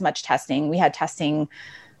have as much testing. We had testing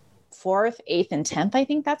 4th, 8th, and 10th. I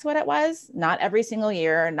think that's what it was. Not every single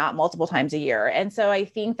year, not multiple times a year. And so I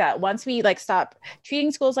think that once we stop treating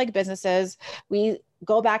schools like businesses, we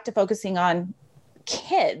go back to focusing on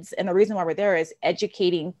kids. And the reason why we're there is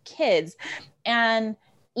educating kids and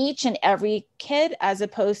each and every kid, as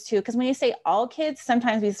opposed to, because when you say all kids,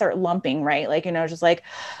 sometimes we start lumping, right? Just like,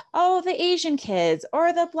 oh, the Asian kids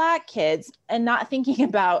or the Black kids, and not thinking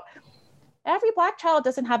about every Black child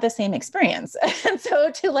doesn't have the same experience. And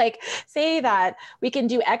so to like say that we can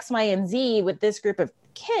do X, Y, and Z with this group of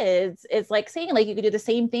kids, it's like saying like you could do the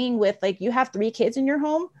same thing with like, you have 3 kids in your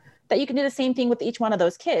home, that you can do the same thing with each one of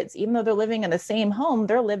those kids. Even though they're living in the same home,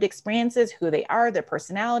 their lived experiences, who they are, their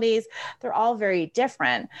personalities, they're all very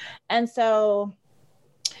different. And so,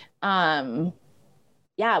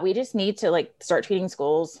 yeah, we just need to like start treating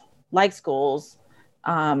schools like schools,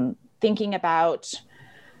 thinking about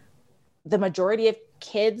the majority of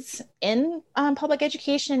kids in public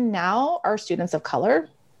education now are students of color.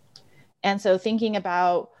 And so thinking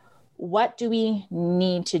about what do we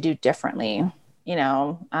need to do differently? You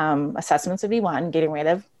know, assessments would be one, getting rid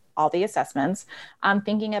of all the assessments.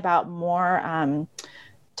 Thinking about more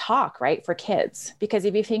talk, right, for kids. Because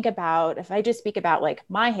if you think about, if I just speak about like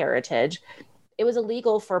my heritage, it was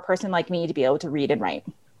illegal for a person like me to be able to read and write.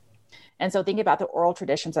 And so thinking about the oral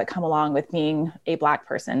traditions that come along with being a Black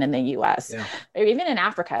person in the US, or even in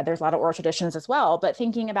Africa, there's a lot of oral traditions as well. But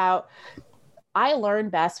thinking about, I learn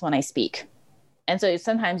best when I speak. And so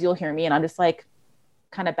sometimes you'll hear me and I'm just like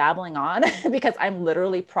kind of babbling on because I'm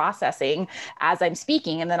literally processing as I'm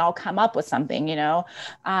speaking, and then I'll come up with something, you know,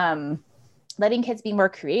 letting kids be more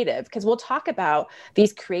creative, because we'll talk about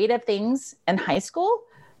these creative things in high school,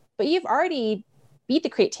 but you've already beat the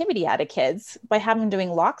creativity out of kids by having them doing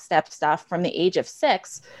lockstep stuff from the age of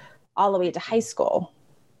 6 all the way to high school.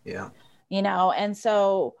 Yeah. You know, and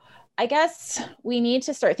so I guess we need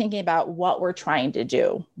to start thinking about what we're trying to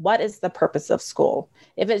do. What is the purpose of school?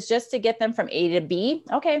 If it's just to get them from A to B,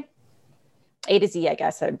 okay. A to Z, I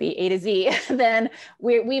guess it would be A to Z. Then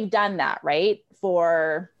we've done that, right?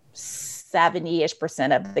 For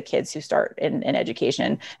 70-ish% of the kids who start in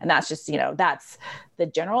education. And that's just, you know, that's the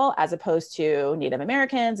general, as opposed to Native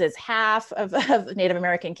Americans is half of Native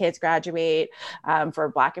American kids graduate. For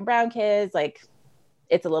Black and brown kids, like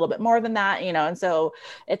it's a little bit more than that, you know, and so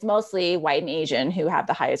it's mostly white and Asian who have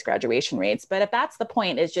the highest graduation rates. But if that's the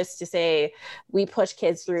point, is just to say we push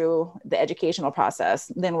kids through the educational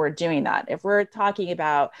process, then we're doing that. If we're talking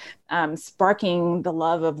about sparking the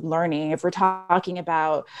love of learning, if we're talking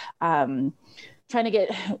about trying to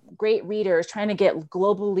get great readers, trying to get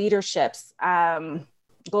global leadership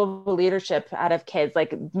out of kids,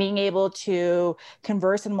 like being able to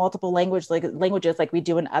converse in multiple languages like we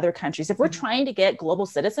do in other countries. If we're trying to get global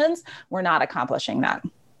citizens, we're not accomplishing that.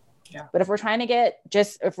 Yeah. But if we're trying to get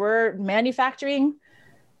if we're manufacturing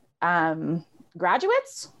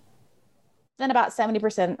graduates, then about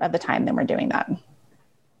 70% of the time, then we're doing that.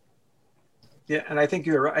 Yeah. And I think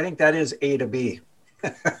you're right. I think that is A to B.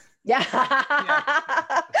 Yeah.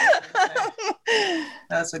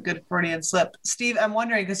 That's a good Freudian slip. Steve, I'm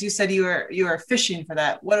wondering, because you said you were fishing for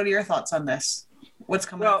that. What are your thoughts on this? What's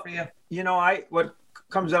coming up for you? You know, what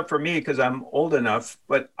comes up for me, because I'm old enough,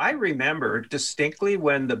 but I remember distinctly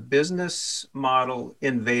when the business model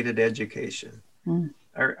invaded education.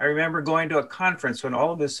 I remember going to a conference when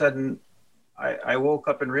all of a sudden I woke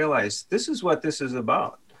up and realized this is what this is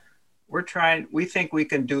about. We think we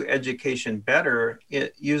can do education better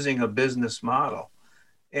using a business model.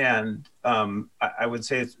 And I would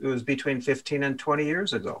say it was between 15 and 20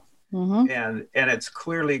 years ago. And it's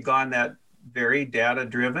clearly gone that very data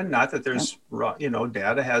driven. Not that there's, you know,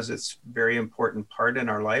 data has its very important part in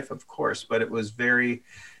our life, of course, but it was very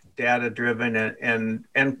data driven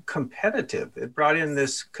and competitive. It brought in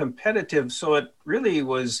this competitive, so it really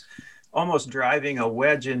was almost driving a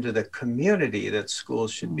wedge into the community that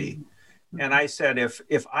schools should be. And I said,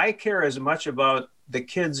 if I care as much about the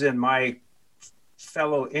kids in my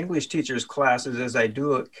fellow English teachers' classes as I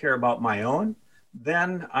do care about my own,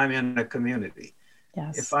 then I'm in a community.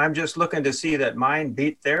 Yes. If I'm just looking to see that mine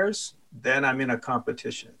beat theirs, then I'm in a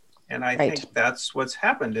competition. And I think that's what's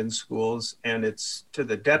happened in schools, and it's to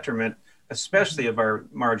the detriment, especially of our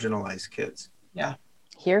marginalized kids. Yeah.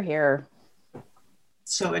 Hear, hear.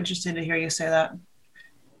 So interesting to hear you say that.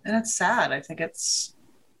 And it's sad. I think it's,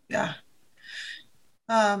 yeah.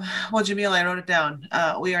 Well, Jamil, I wrote it down.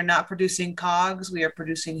 We are not producing cogs. We are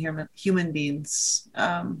producing human beings.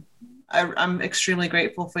 I'm extremely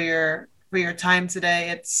grateful for your time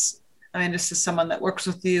today. Just as someone that works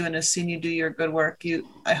with you and has seen you do your good work,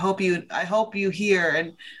 I hope you hear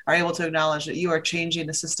and are able to acknowledge that you are changing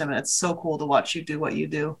the system. And it's so cool to watch you do what you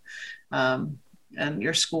do. And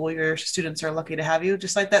your school, your students are lucky to have you,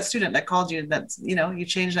 just like that student that called you, that, you know, you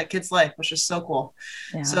changed that kid's life, which is so cool.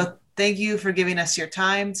 Yeah. So thank you for giving us your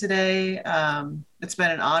time today. It's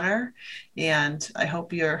been an honor, and I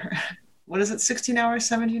hope what is it, 16 hours,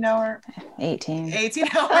 17 hour? 18. 18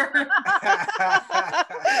 hour.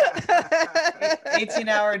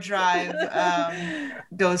 18-hour drive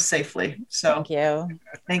goes safely. So Thank you.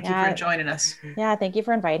 Thank you for joining us. Yeah, thank you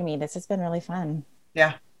for inviting me. This has been really fun.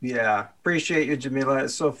 Yeah. Yeah. Appreciate you, Jamila.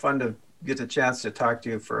 It's so fun to get the chance to talk to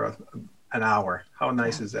you for an hour. How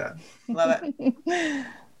nice is that? Love it.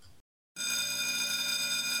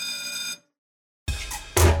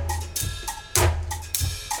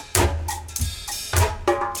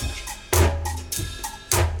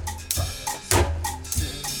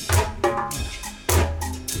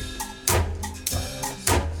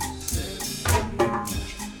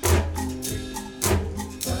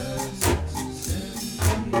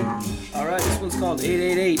 All right, this one's called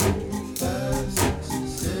 888.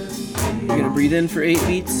 You're gonna breathe in for 8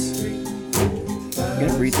 beats. You're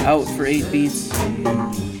gonna breathe out for 8 beats.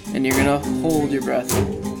 And you're gonna hold your breath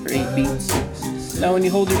for 8 beats. Now when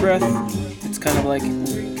you hold your breath, it's kind of like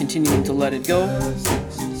continuing to let it go.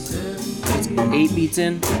 It's 8 beats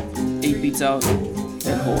in, 8 beats out,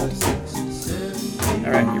 and hold.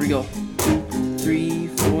 All right, here we go. 2, 3,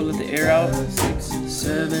 4, let the air out. 6,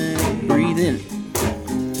 7, 8, breathe in.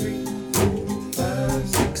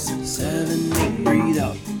 6, 7, 8, breathe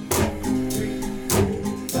out.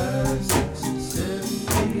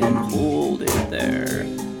 And hold it there.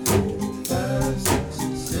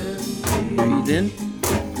 Breathe in.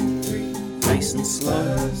 Nice and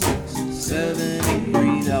slow. 7, 8,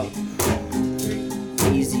 breathe out.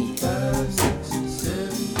 Easy.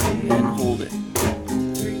 And hold it.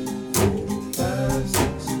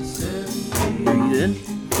 Breathe in.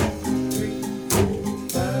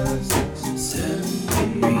 7,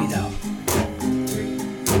 8, breathe out.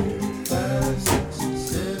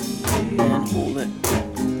 And hold it.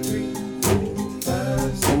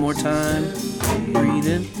 One more time. Breathe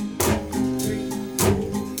in.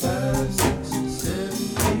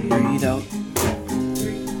 Breathe out.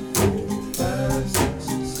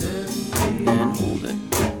 And hold it.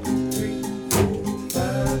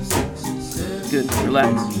 Good.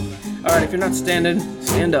 Relax. All right, if you're not standing,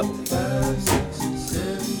 stand up.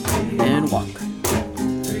 And walk.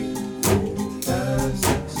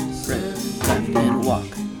 Right, left, and walk.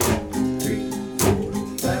 3, 4,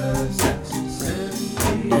 left, right,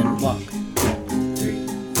 and walk. 3,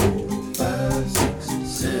 4, 6,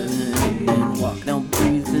 7, 8, and walk. Now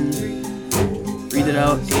breathe in. Breathe it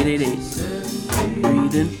out. 888.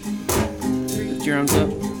 Breathe in. Lift your arms up.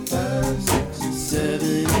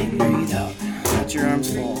 7, 8. Breathe out. Let your arms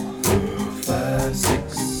fall. 5,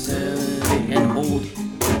 6, 7, 8, and hold.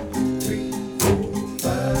 3, 4,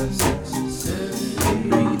 5, 6, 7, 8.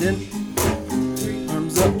 Breathe in.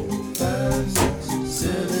 Arms up.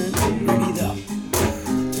 7, 8. Breathe out.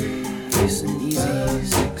 Nice and easy.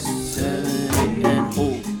 6, 7, 8, and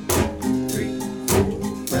hold. 3, 4,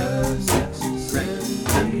 right, left, right,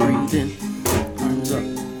 left. Breathe in. Arms up.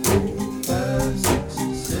 5, 6,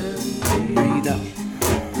 7, 8. Breathe out.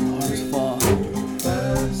 Arms fall.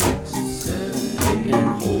 5, 6, 7, 8, and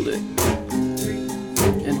hold it.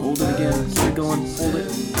 And hold it again. Keep it going. Hold it.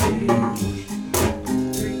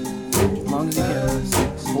 As long as you can.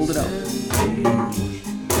 Hold it out.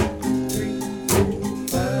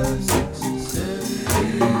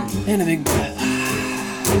 And a big breath.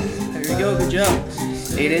 There you go. Good job.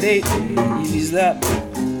 888. Easy as that.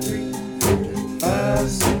 5,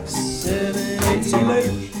 6, 7, 8. See you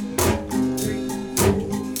later.